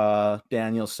 where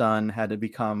Daniel's son had to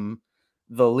become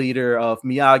the leader of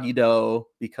Miyagi Do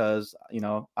because,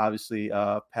 obviously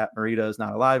Pat Morita is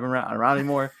not alive around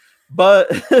anymore. But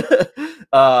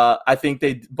I think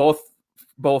they both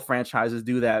franchises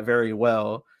do that very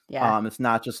well. Yeah. It's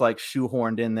not just like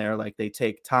shoehorned in there. Like they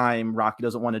take time. Rocky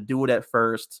doesn't want to do it at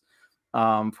first,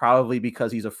 probably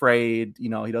because he's afraid. He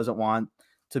doesn't want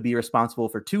to be responsible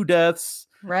for two deaths.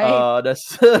 Right.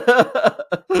 That's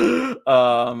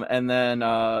and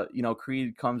then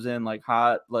Creed comes in like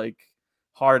hot, like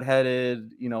hard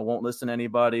headed, won't listen to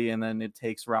anybody, and then it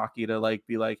takes Rocky to like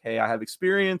be like, hey, I have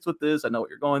experience with this, I know what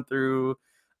you're going through.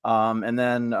 And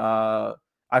then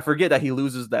I forget that he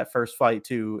loses that first fight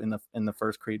too in the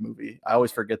first Creed movie. I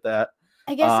always forget that.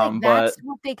 I guess, like, But that's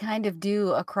what they kind of do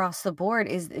across the board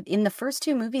is in the first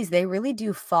 2 movies, they really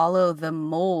do follow the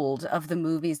mold of the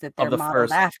movies that of they're the modeled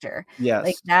first, after. Like,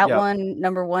 yes, that yep, one,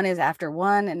 number 1 is after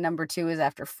 1 and number 2 is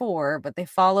after 4, but they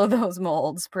follow those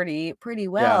molds pretty yeah,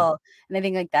 well, and I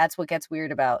think, like, that's what gets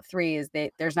weird about 3 is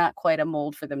there's not quite a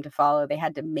mold for them to follow. They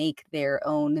had to make their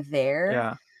own there,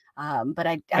 yeah. but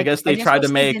I I I guess I they just tried to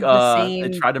wish they make did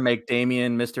the same.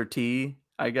 Damien Mr. T,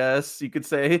 I guess you could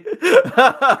say.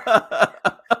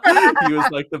 He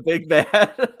was like the big bad.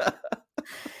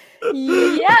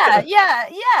 Yeah, yeah,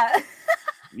 yeah. Like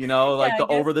Yeah, I the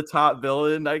guess. over the top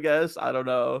villain, I guess. I don't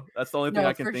know. That's the only thing No,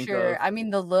 I can for think sure. of. I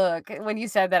mean, the look, when you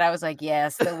said that, I was like,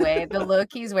 yes, the look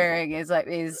he's wearing is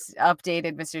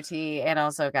updated Mr. T. And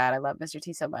also, God, I love Mr.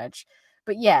 T so much.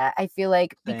 But yeah, I feel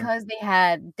like Same. because they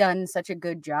had done such a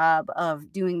good job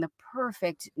of doing the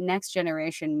perfect next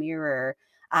generation mirror,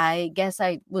 I guess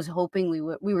I was hoping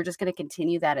we were just going to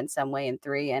continue that in some way in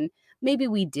 3, and maybe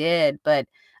we did, but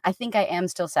I think I am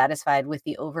still satisfied with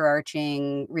the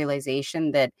overarching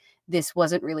realization that this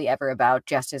wasn't really ever about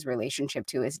just his relationship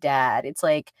to his dad. It's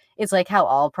like how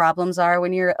all problems are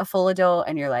when you're a full adult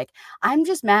and you're like, I'm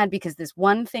just mad because this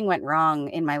one thing went wrong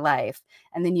in my life.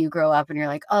 And then you grow up and you're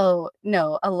like, oh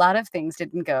no, a lot of things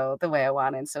didn't go the way I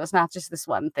wanted. So it's not just this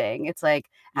one thing. It's like,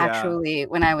 Yeah. actually,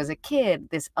 when I was a kid,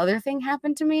 this other thing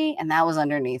happened to me, and that was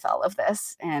underneath all of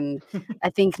this. And I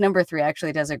think number three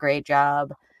actually does a great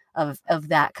job of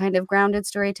that kind of grounded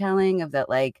storytelling, of that,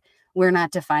 like, we're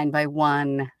not defined by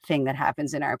one thing that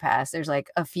happens in our past. There's like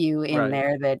a few in Right.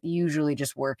 there that usually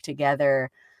just work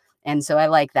together. And so I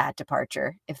like that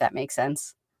departure, if that makes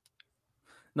sense.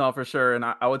 No, for sure. And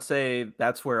I would say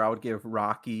that's where I would give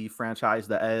Rocky franchise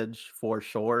the edge for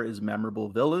sure is memorable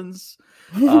villains.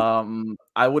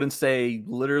 I wouldn't say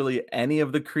literally any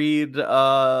of the Creed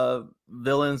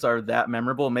villains are that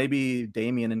memorable. Maybe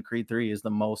Damien in Creed 3 is the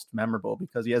most memorable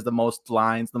because he has the most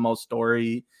lines, the most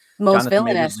story. Most Jonathan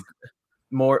Majors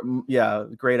villainous. is yeah,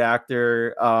 great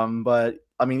actor. But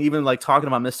I mean, even like talking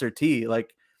about Mr. T,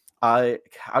 like I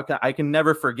can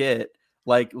never forget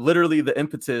like literally the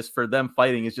impetus for them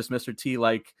fighting is just Mr. T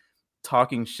like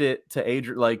talking shit to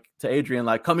Adrian,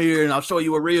 like, come here and I'll show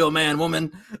you a real man,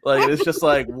 woman. Like it's just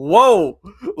like, whoa,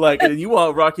 like, and you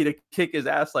want Rocky to kick his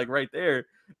ass like right there.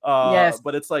 Yes.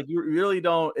 But it's like you really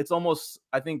don't, it's almost,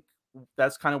 I think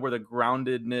that's kind of where the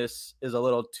groundedness is a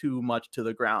little too much to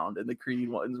the ground in the Creed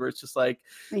ones, where it's just like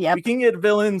we Yep. can get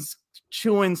villains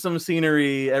chewing some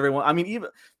scenery. Everyone, I mean, even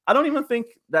I don't even think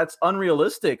that's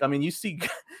unrealistic. I mean, you see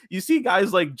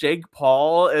guys like Jake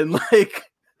Paul and like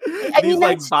I these mean,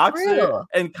 like that's boxer true.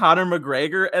 and Conor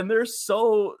McGregor, and they're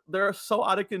so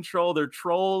out of control. They're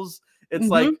trolls. It's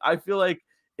Hmm. like I feel like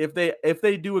if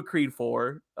they do a Creed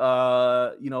 4,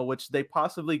 which they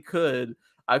possibly could,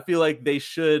 I feel like they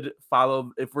should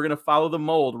follow, if we're gonna follow the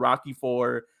mold, Rocky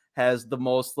 4 has the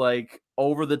most like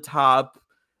over the top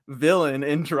villain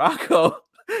in Drago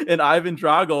and Ivan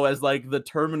Drago as like the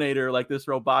Terminator, like this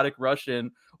robotic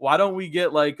Russian. Why don't we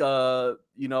get like one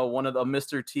of the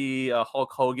Mr. T,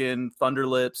 Hulk Hogan, Thunder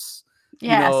Lips,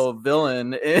 Yes.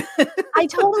 villain I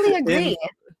totally in agree.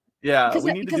 yeah, Because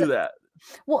we need to because do that.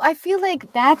 well, I feel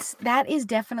like that is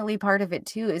definitely part of it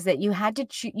too, is that you have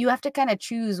to kind of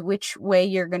choose which way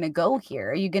you're going to go here.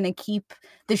 Are you going to keep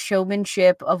the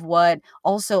showmanship of what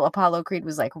also Apollo Creed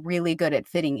was like really good at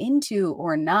fitting into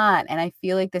or not? And I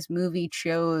feel like this movie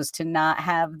chose to not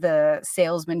have the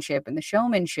salesmanship and the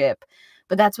showmanship.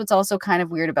 But that's what's also kind of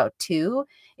weird about two,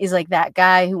 is like that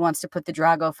guy who wants to put the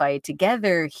Drago fight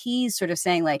together. He's sort of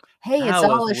saying like, "Hey, That it's was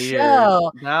all a weird.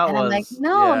 show." That And I'm like, was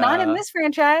no, not in yeah. this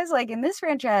franchise. Like in this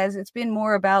franchise, it's been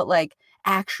more about like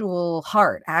actual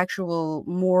heart, actual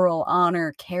moral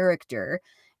honor, character.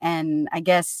 And I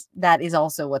guess that is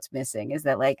also what's missing, is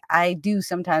that like I do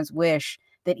sometimes wish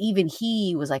that even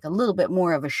he was like a little bit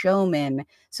more of a showman,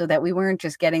 so that we weren't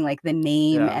just getting like the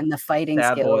name Yeah. and the fighting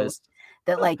Sad Boys. skills,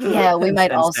 that like, yeah, we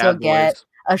might And also Sad get Boys.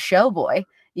 a show boy.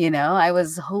 I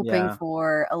was hoping Yeah.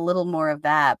 for a little more of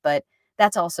that, but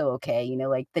that's also okay.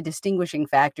 Like the distinguishing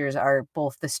factors are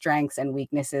both the strengths and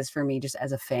weaknesses for me just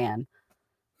as a fan.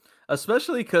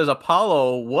 Especially because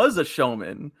Apollo was a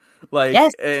showman, like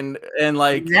Yes, and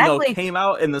like exactly. came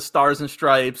out in the Stars and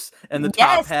Stripes and the top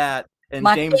Yes, hat and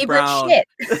my James favorite Brown. shit.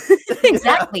 Yeah,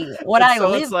 Exactly, what and I so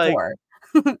live it's like for.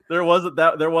 there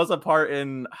was a part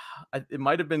in it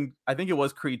might have been, I think it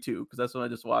was Creed 2 because that's what I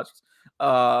just watched,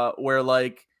 where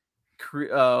like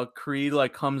Creed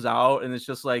like comes out and it's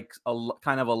just like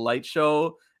kind of a light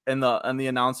show, and the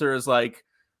announcer is like,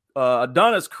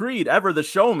 Adonis Creed, ever the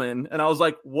showman. And I was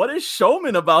like, what is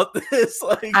showman about this?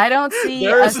 Like, I don't see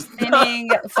there a is no, spinning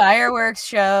fireworks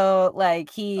show like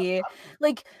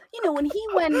when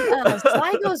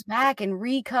Sly goes back and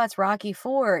recuts Rocky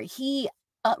 4, he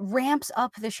ramps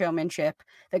up the showmanship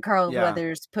that Carl yeah,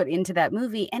 Weathers put into that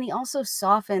movie, and he also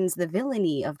softens the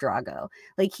villainy of Drago.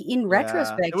 Like in yeah. It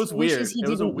retrospect, he was wishes weird. he It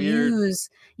was a didn't weird, use,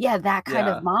 yeah, that kind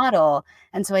of yeah, model.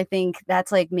 And so I think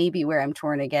that's like maybe where I'm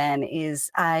torn again, is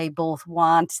I both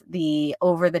want the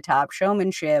over the top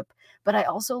showmanship, but I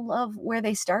also love where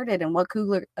they started and what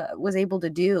Coogler was able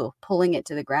to do, pulling it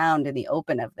to the ground in the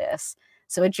open of this.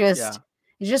 So yeah. it's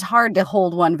just hard to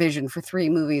hold one vision for three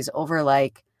movies over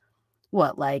like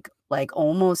what, like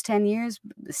almost 10 years,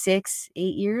 6,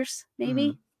 8 years, Mhm.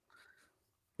 maybe.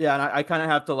 Yeah, and I kind of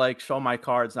have to like show my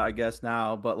cards, I guess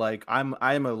now, but like I'm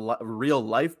a real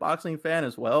life boxing fan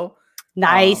as well. Um,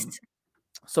 Nice.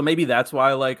 so maybe that's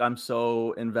why like I'm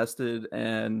so invested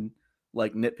and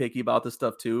like nitpicky about this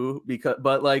stuff too. Because,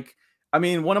 but like, I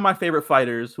mean, one of my favorite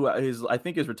fighters who is I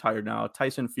think is retired now,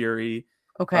 Tyson Fury,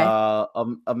 Okay.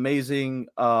 amazing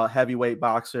heavyweight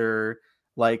boxer.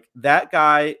 Like that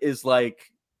guy is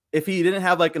like if he didn't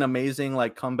have like an amazing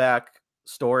like comeback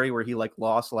story where he like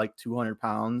lost like 200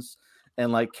 pounds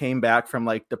and like came back from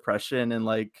like depression and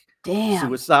like Damn.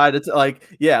 suicide, it's like,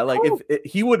 yeah, like Ooh. if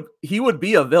he would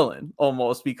be a villain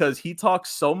almost, because he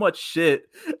talks so much shit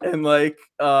and like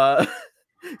I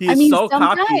he's mean, so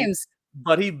cocky, sometimes.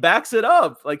 but he backs it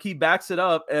up. Like he backs it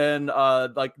up, and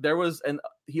like there was, and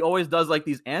he always does like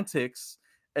these antics,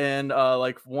 and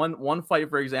like one fight,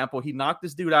 for example, he knocked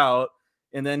this dude out,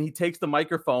 and then he takes the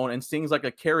microphone and sings like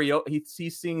a karaoke. He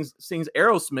sings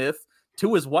Aerosmith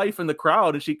to his wife in the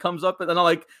crowd, and she comes up, and I'm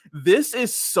like, this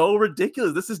is so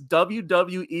ridiculous. This is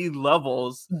WWE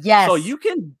levels. So Yes. you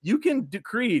can do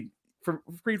Creed, for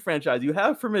Creed franchise. You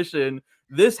have permission.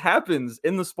 This happens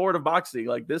in the sport of boxing.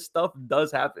 Like this stuff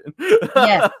does happen.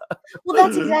 Yes. Well,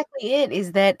 that's exactly it,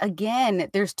 is that again,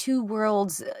 there's two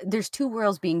worlds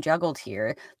being juggled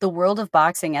here. The world of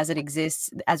boxing as it exists,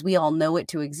 as we all know it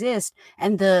to exist,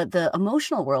 and the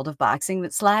emotional world of boxing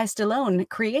that Sly Stallone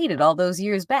created all those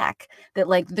years back. That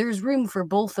like there's room for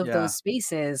both of Yeah. those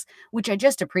spaces, which I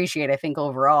just appreciate, I think,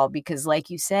 overall, because like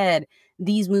you said,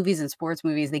 these movies and sports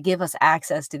movies, they give us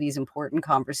access to these important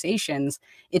conversations.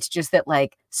 It's just that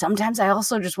like sometimes I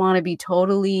also just want to be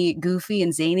totally goofy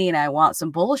and zany and I want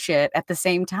some bullshit at the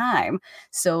same time.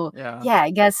 So Yeah. yeah, I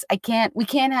guess we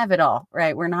can't have it all,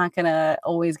 right? We're not gonna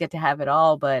always get to have it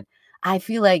all, but I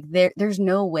feel like there's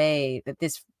no way that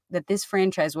this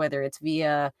franchise, whether it's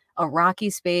via a Rocky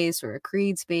space or a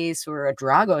Creed space or a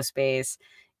Drago space,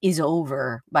 is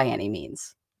over by any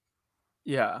means.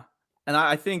 Yeah. And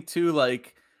I think too,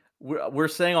 like we're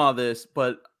saying all this,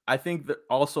 but I think that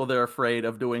also they're afraid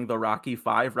of doing the Rocky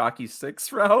 5, Rocky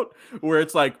 6 route, where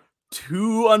it's like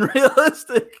too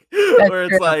unrealistic, That's where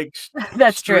it's true. like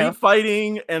That's true. street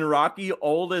fighting and Rocky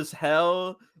old as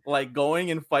hell, like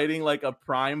going and fighting like a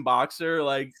prime boxer.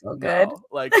 Like, So good. no,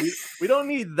 like we don't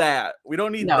need that. We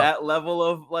don't need No. that level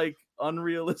of like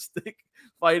unrealistic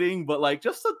fighting, but like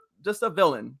just a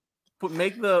villain.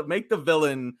 Make the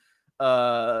villain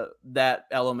that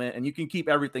element, and you can keep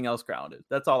everything else grounded.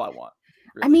 That's all I want,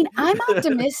 I really. mean, I'm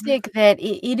optimistic that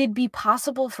it'd be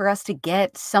possible for us to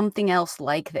get something else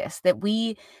like this. That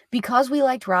because we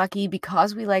liked Rocky,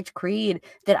 because we liked Creed,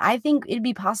 that I think it'd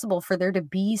be possible for there to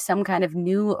be some kind of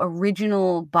new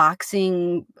original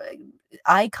boxing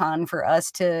icon for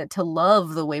us to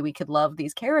love the way we could love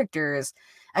these characters.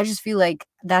 I just feel like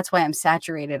that's why I'm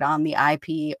saturated on the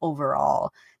IP overall.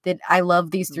 That I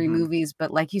love these three Mhm. movies,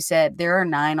 but like you said, there are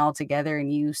 9 altogether,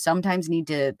 and you sometimes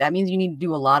that means you need to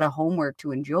do a lot of homework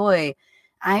to enjoy. Oh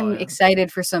I'm yeah.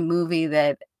 excited for some movie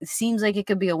that seems like it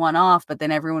could be a one-off, but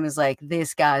then everyone is like,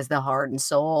 this guy's the heart and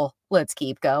soul. Let's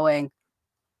keep going.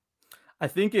 I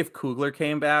think if Coogler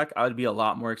came back, I would be a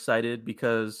lot more excited,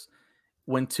 because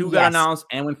when 2 got Yes. announced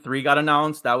and when 3 got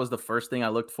announced, that was the first thing I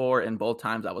looked for, and both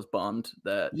times I was bummed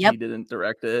that he Yep. didn't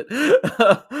direct it.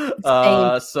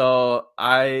 Same. So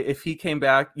if he came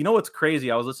back, you know what's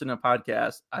crazy? I was listening to a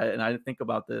podcast, and I didn't think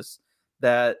about this,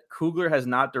 that Coogler has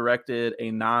not directed a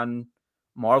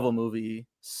non-Marvel movie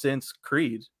since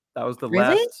Creed. That was the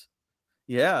Really? last.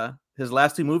 Yeah, his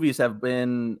last 2 movies have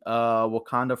been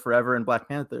Wakanda Forever and Black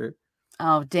Panther.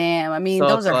 Oh, damn. I mean,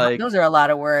 So it's like, those are a lot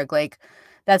of work. Like,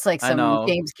 that's like I some know.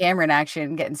 James Cameron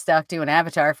action, getting stuck doing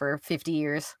Avatar for 50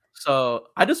 years. So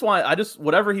I just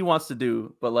whatever he wants to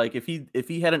do, but like if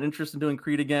he had an interest in doing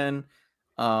Creed again,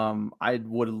 I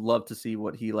would love to see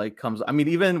what he like comes. I mean,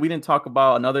 even we didn't talk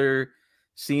about another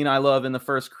scene I love in the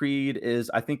first Creed is,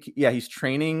 I think, yeah, he's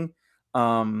training.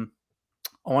 Um,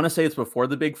 I want to say it's before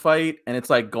the big fight, and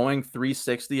it's like going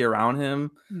 360 around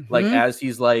him, like Mhm. as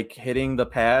he's like hitting the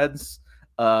pads,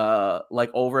 like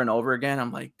over and over again.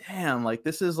 I'm like, damn, like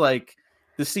this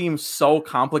seems so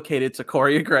complicated to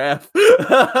choreograph.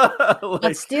 But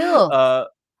Like, still, uh,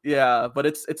 yeah, but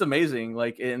it's amazing.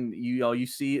 Like, and you know, you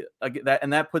see that,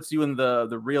 and that puts you in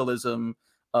the realism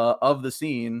of the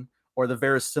scene, or the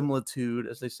verisimilitude,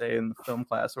 as they say in the film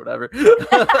class or whatever.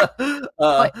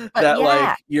 but That yeah.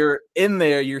 like you're in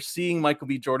there, you're seeing Michael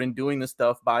B. Jordan doing this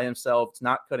stuff by himself. It's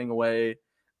not cutting away.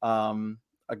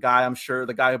 A guy, I'm sure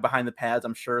the guy behind the pads,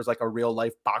 I'm sure, is like a real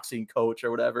life boxing coach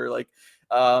or whatever. Like,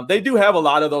 they do have a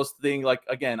lot of those things. Like,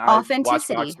 again, I watch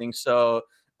Authenticity. boxing, so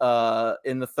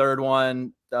in the third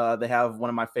one, they have one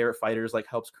of my favorite fighters like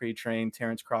helps Creed train,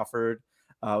 Terrence Crawford,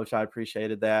 which I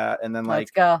appreciated that. And then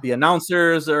Let's like go. the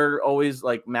announcers are always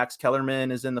like Max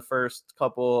Kellerman is in the first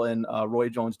couple, and Roy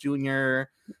Jones Jr.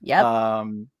 Yep.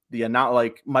 The not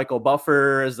like Michael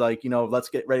Buffer is like, let's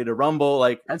get ready to rumble,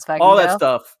 like Let's fucking all that go.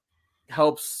 stuff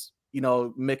helps,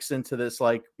 mix into this,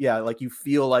 like, yeah, like you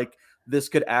feel like this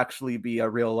could actually be a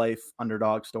real life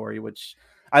underdog story, which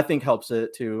I think helps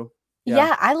it too. Yeah.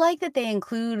 Yeah, I like that they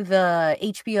include the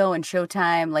HBO and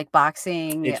Showtime, like,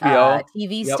 boxing, HBO.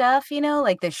 TV Yep. stuff,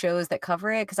 like the shows that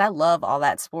cover it, because I love all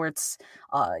that sports,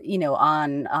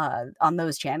 on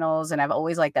those channels, and I've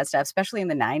always liked that stuff, especially in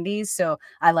the '90s, so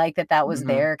I like that that was Hmm.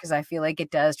 there because I feel like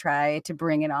it does try to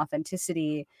bring in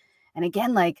authenticity, and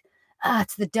again, like,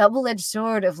 it's the double-edged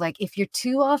sword of, like, if you're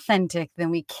too authentic, then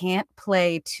we can't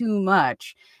play too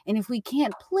much, and if we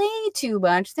can't play too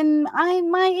much, then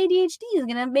my ADHD is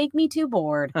gonna make me too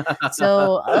bored.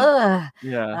 So,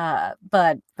 Yeah.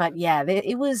 but yeah,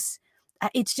 it was.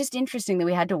 It's just interesting that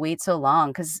we had to wait so long.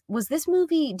 Because was this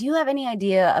movie? Do you have any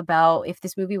idea about if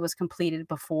this movie was completed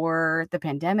before the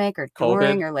pandemic or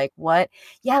during COVID. or like what?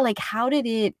 Yeah, like how did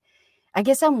it? I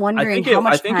guess I'm wondering how I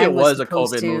much think it time was was a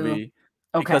supposed COVID to. movie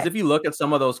because Okay. if you look at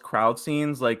some of those crowd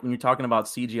scenes, like when you're talking about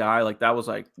CGI, like that was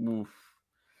like, oof,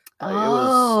 like it was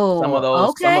Oh, some of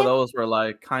okay. those were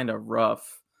like kind of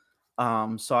rough.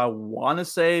 So I want to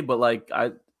say, but like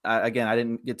I again, I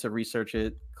didn't get to research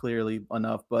it clearly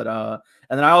enough. But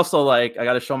and then I also like I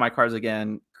got to show my cards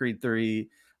again. Creed 3,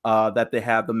 that they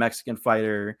have the Mexican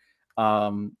fighter.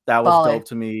 That was Baller. dope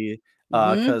to me.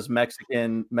 Mhm. Because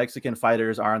Mexican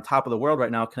fighters are on top of the world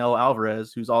right now. Canelo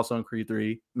Alvarez, who's also in Creed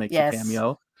 3, makes a Yes.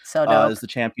 cameo, So dope. is the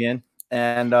champion.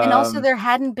 And And also there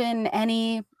hadn't been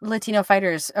any Latino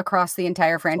fighters across the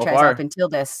entire so franchise up far, until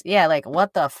this. Yeah, like,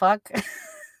 what the fuck?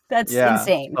 That's yeah.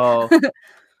 insane.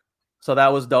 So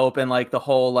that was dope. And like the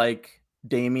whole like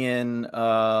Damien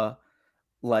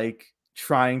like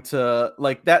trying to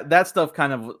like that stuff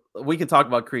kind of we can talk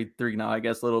about Creed 3 now, I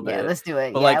guess a little Yeah, bit. let's do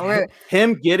it. But Yeah, like we're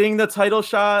him getting the title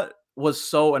shot was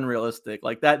so unrealistic.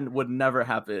 Like that would never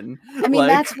happen. I mean, Like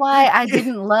that's why I he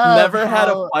didn't love never had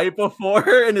a how fight before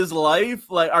in his life,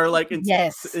 like or like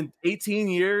yes. in 18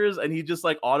 years, and he just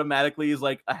like automatically is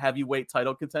like a heavyweight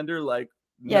title contender. Like,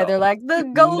 Yeah, they're no, like, "The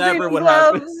never Golden would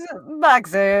happen. Gloves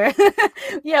boxer."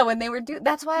 Yeah, when they were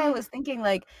that's why I was thinking,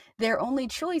 like, their only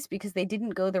choice because they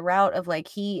didn't go the route of, like,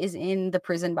 he is in the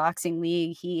prison boxing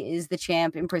league, he is the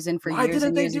champ in prison for Why years didn't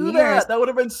and they years and do years. that? That would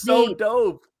have been so They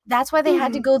dope. That's why they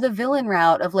had to go the villain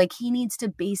route of, like, he needs to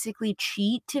basically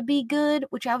cheat to be good,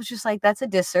 which I was just like, "That's a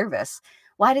disservice.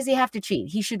 Why does he have to cheat?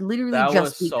 He should literally That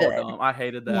was just be so good." dumb. I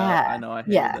hated that. Yeah, I know I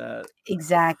hated yeah, that.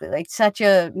 exactly, like, such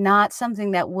a not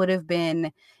something that would have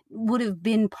been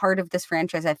part of this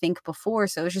franchise, I think, before,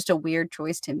 so it was just a weird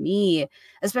choice to me,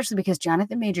 especially because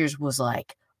Jonathan Majors was,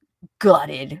 like,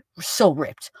 gutted, so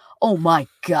ripped. Oh my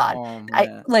god. Oh I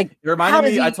man. like, It reminded how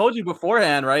does me, I he told you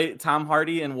beforehand, right? Tom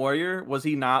Hardy and Warrior, was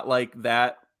he not like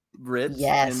that ripped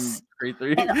Yes. in Creed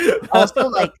 3? And also,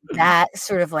 like, that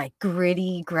sort of, like,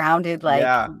 gritty, grounded, like,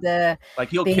 Yeah. the Like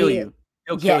he'll kill they you.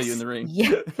 He'll kill you in yes. the ring.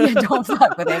 Yeah, yeah, don't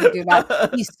fuck with him, do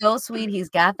not. He's so sweet, he's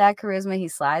got that charisma, he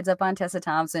slides up on Tessa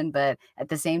Thompson, but at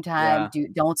the same time, Yeah.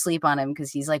 don't sleep on him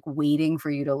because he's, like, waiting for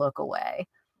you to look away.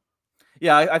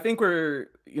 Yeah, I think we're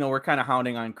kind of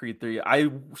hounding on Creed 3.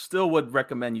 I still would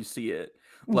recommend you see it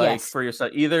like Yes. for yourself,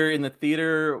 either in the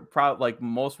theater, like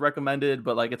most recommended,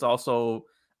 but like it's also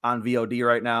on VOD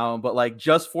right now. But like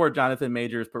just for Jonathan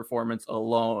Major's performance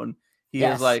alone, he is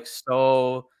Yes. like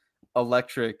so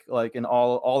electric, like in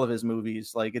all of his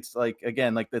movies. Like it's like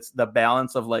again, like it's the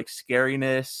balance of like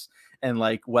scariness and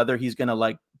like whether he's gonna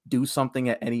like do something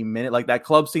at any minute, like that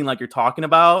club scene, like you're talking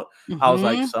about. I was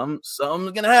like, Mhm.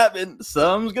 something's gonna happen.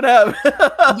 Something's gonna happen.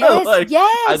 Yes, Like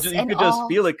yes, you and could just all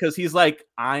feel it because he's like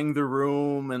eyeing the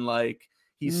room and like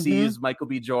he mhm. sees Michael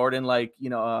B. Jordan like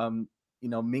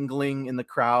mingling in the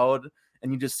crowd,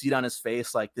 and you just see it on his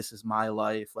face like this is my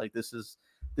life. Like this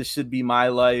should be my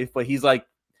life. But he's like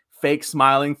fake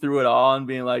smiling through it all and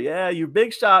being like, yeah, you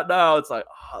big shot now. It's like,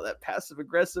 oh, that passive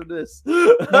aggressiveness.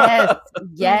 Yes,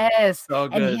 yes, So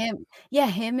and good.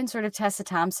 him and sort of Tessa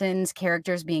Thompson's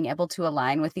characters being able to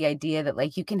align with the idea that,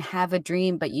 like, you can have a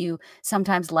dream, but you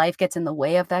sometimes life gets in the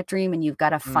way of that dream, and you've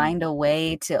gotta Mm, find a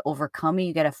way to overcome it,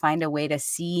 you gotta find a way to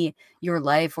see your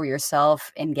life or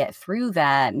yourself and get through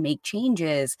that and make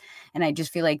changes, and I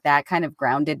just feel like that kind of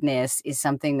groundedness is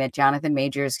something that Jonathan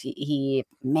Majors, he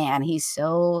man, he's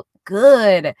so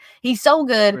good. He's so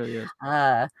good, really is.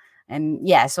 uh and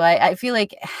yeah, so I feel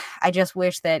like I just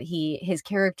wish that his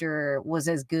character was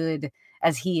as good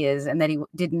as he is and that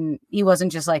he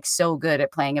wasn't just, like, so good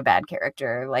at playing a bad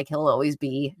character like he'll always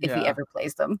be if he Yeah. ever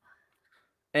plays them.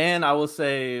 And I will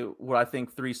say what I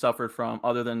think 3 suffered from,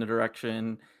 other than the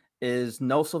direction, is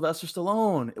no Sylvester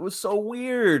Stallone. It was so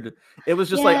weird. It was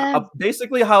just like Yeah,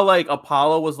 basically how like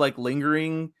Apollo was like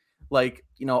lingering, like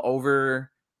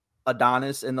over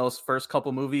Adonis in those first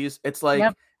couple movies. It's yep,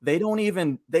 like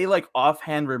they like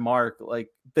offhand remark like,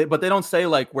 but they don't say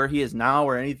like where he is now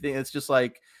or anything. It's just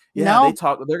like yeah, they No.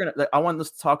 talk. They're gonna. I want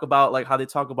us to talk about like how they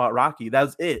talk about Rocky.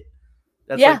 That's it.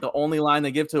 That's Yeah. like the only line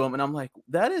they give to him, and I'm like,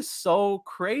 that is so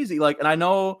crazy. Like, and I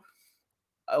know,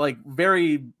 like,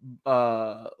 very,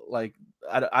 like,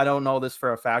 I don't know this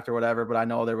for a fact or whatever, but I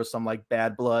know there was some like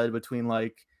bad blood between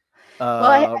like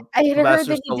Well, I had heard Sylvester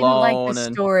that he didn't like the Stallone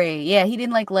and story. Yeah, he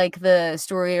didn't like the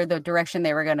story or the direction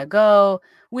they were gonna go,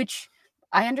 which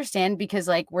I understand because,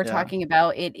 like, we're yeah, talking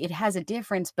about it has a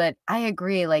difference, but I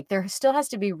agree, like, there still has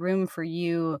to be room for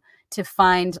you to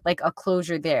find, like, a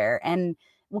closure there, and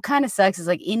what kinda sucks is,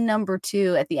 like, in number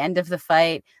 2, at the end of the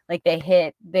fight, like,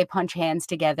 they punch hands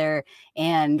together,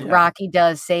 and yeah, Rocky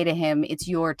does say to him, "It's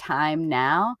your time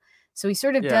now." So he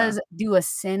sort of yeah, does do a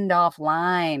send-off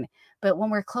line, but when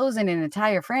we're closing an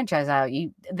entire franchise out,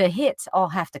 the hits all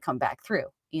have to come back through.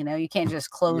 You know,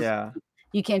 yeah.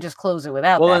 you can't just close it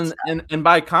without Well, that stuff. and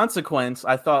by consequence,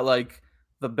 I thought like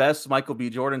the best Michael B.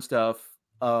 Jordan stuff,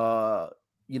 uh,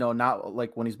 not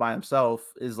like when he's by himself,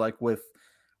 is like with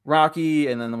Rocky,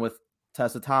 and then with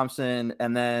Tessa Thompson,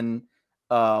 and then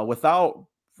without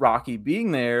Rocky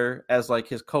being there as like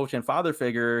his coach and father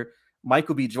figure,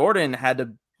 Michael B. Jordan had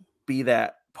to be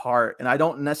that part, and I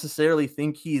don't necessarily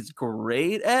think he's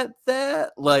great at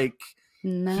that. Like,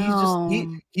 he's just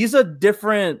No. he's a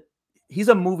different he's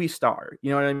a movie star.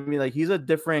 You know what I mean? Like, he's a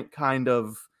different kind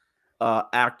of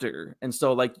actor. And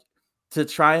so like to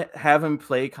try have him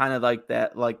play kind of like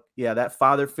that, like, yeah, that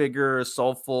father figure,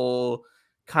 soulful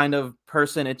kind of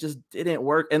person, it just didn't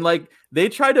work. And like they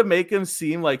tried to make him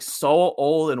seem like so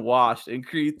old and washed in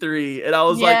Creed 3. And I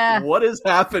was like, Yeah. what is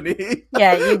happening?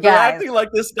 Yeah, you They're guys. acting like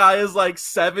this guy is like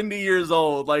 70 years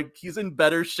old. Like, he's in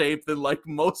better shape than like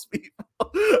most people.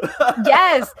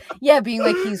 Yes. Yeah, being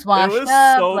like he's It washed was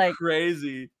up, so like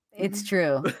crazy. it's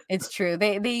true. It's true.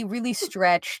 They really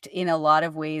stretched in a lot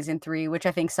of ways in 3, which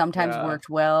I think sometimes Yeah. worked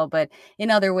well, but in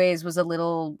other ways was a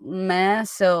little meh.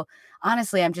 So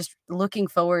honestly, I'm just looking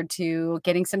forward to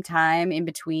getting some time in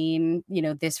between,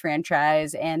 this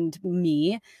franchise and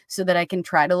me so that I can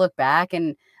try to look back.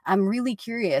 And I'm really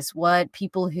curious what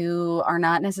people who are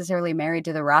not necessarily married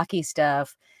to the Rocky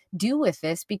stuff do with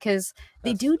this because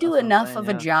they do That's what I'm enough saying, of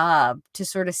a yeah. job to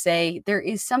sort of say there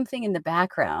is something in the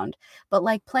background, but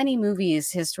like plenty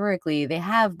movies historically, they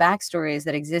have backstories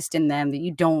that exist in them that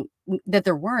you don't that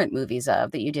there weren't movies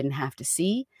of that you didn't have to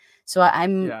see. So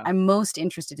Yeah. I'm most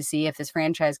interested to see if this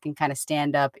franchise can kind of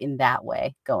stand up in that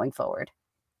way going forward.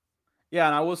 Yeah,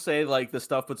 and I will say, like, the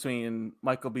stuff between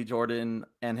Michael B. Jordan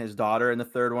and his daughter in the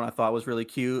third one I thought was really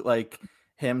cute. Like,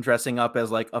 him dressing up as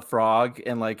like a frog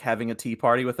and like having a tea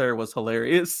party with her was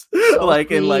hilarious. So Like,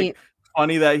 and like sweet.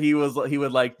 funny that he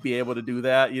would like be able to do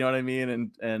that, you know what I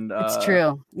mean? It's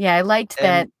true. Yeah, I liked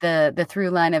that And the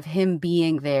through line of him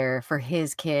being there for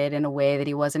his kid in a way that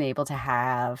he wasn't able to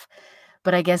have.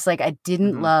 But I guess, like, I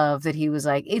didn't mhm. love that he was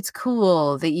like, "It's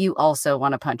cool that you also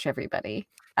wanna punch everybody."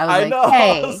 I was I like, know.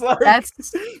 I was "Hey, like,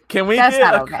 can we that's get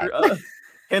not a okay."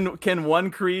 can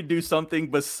one Creed do something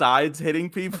besides hitting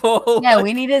people? Yeah, we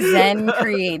Like, need a Zen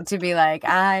Creed to be like,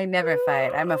 "I never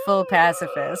fight. I'm a full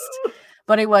pacifist."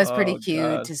 But it was pretty oh cute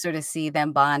god. to sort of see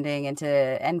them bonding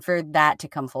and for that to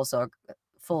come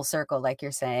full circle, like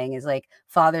you're saying, is like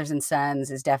fathers and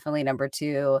sons is definitely number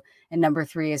 2, and number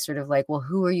 3 is sort of like, well,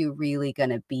 who are you really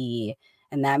gonna be?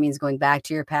 And that means going back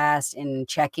to your past and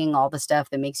checking all the stuff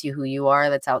that makes you who you are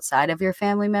that's outside of your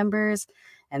family members,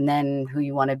 and then who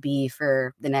you wanna be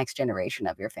for the next generation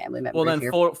of your family Well, members, then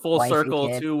your full wife and circle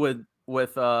kid. too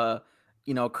with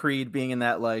Creed being in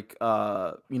that like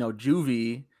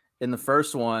juvie in the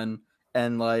first one,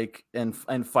 and like and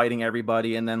fighting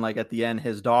everybody, and then like at the end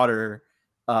his daughter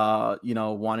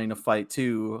wanting to fight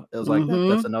too. It was like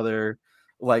that's Mhm. another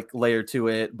like layer to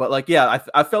it. But like, yeah,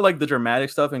 I felt like the dramatic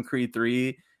stuff in Creed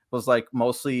 3 was like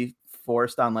mostly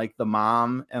forced on like the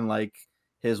mom and like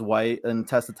his wife and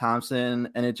Tessa Thompson,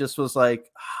 and it just was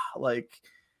like like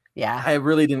Yeah. I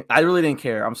really didn't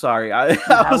care. I'm sorry. I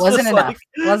Yeah, it was wasn't just enough. like,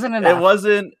 Wasn't enough.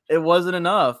 it wasn't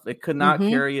enough. It could not Mhm.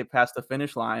 carry it past the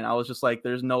finish line. I was just like,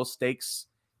 there's no stakes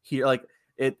here. Like,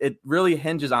 it really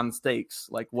hinges on stakes.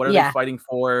 Like, what are they Yeah. fighting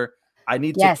for? I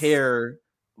need to Yes. care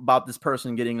about this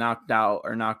person getting knocked out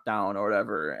or knocked down or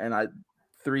whatever. And I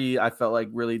felt like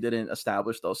really didn't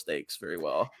establish those stakes very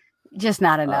well. Just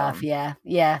not enough, Um, yeah,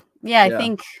 yeah. Yeah, I yeah.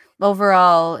 think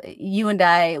overall, you and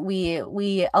I,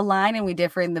 we align and we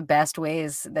differ in the best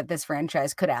ways that this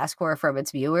franchise could ask for from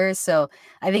its viewers, so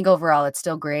I think overall it's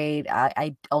still great.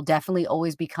 I'll definitely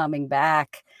always be coming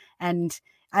back, and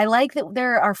I like that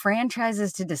there are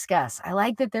franchises to discuss. I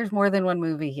like that there's more than one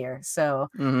movie here, so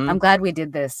I'm Hmm. glad we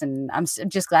did this, and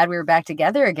just glad we were back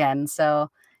together again, so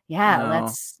I yeah,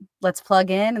 know. let's plug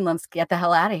in and let's get the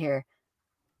hell out of here.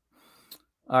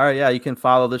 All right, yeah, you can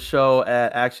follow the show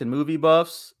at Action Movie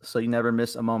Buffs so you never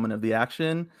miss a moment of the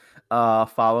action.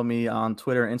 Follow me on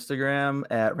Twitter and Instagram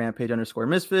at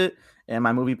Rampage_Misfit, and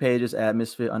my movie page is at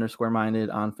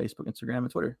Misfit_Minded on Facebook, Instagram,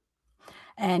 and Twitter.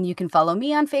 And you can follow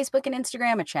me on Facebook and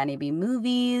Instagram at Shani B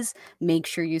Movies. Make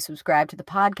sure you subscribe to the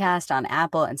podcast on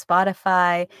Apple and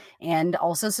Spotify, and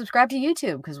also subscribe to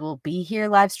YouTube because we'll be here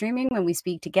live streaming when we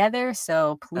speak together.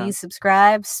 So please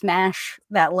subscribe, smash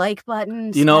that like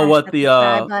button. Do you know what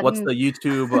what's the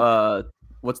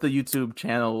YouTube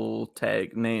channel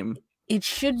tag name? It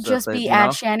should just be at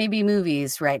Shani B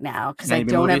Movies right now because I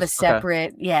don't have a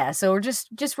separate. Okay. Yeah, so we're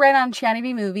just right on Shani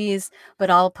B Movies, but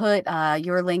I'll put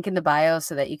your link in the bio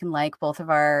so that you can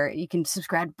you can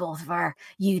subscribe to both of our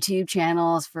YouTube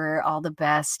channels for all the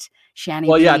best Shani.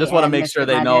 Well, yeah, I just want to make sure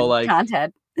they know like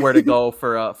content where to go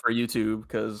for YouTube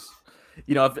because.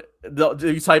 You know, if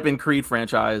you type in Creed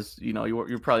franchise, you know,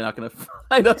 you're probably not going to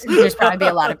find us. There's probably be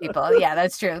a lot of people. Yeah,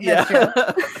 that's true. That's true.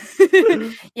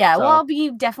 Yeah, so. Well, I'll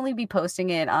definitely be posting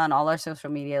it on all our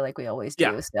social media like we always do.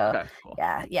 Yeah. So, okay, cool.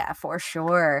 Yeah, for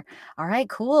sure. All right,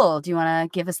 cool. Do you want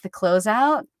to give us the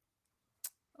closeout?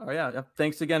 Oh, yeah.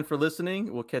 Thanks again for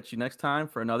listening. We'll catch you next time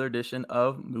for another edition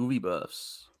of Movie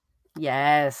Buffs.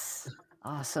 Yes.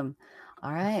 Awesome.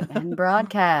 All right, and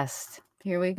broadcast. Here we go.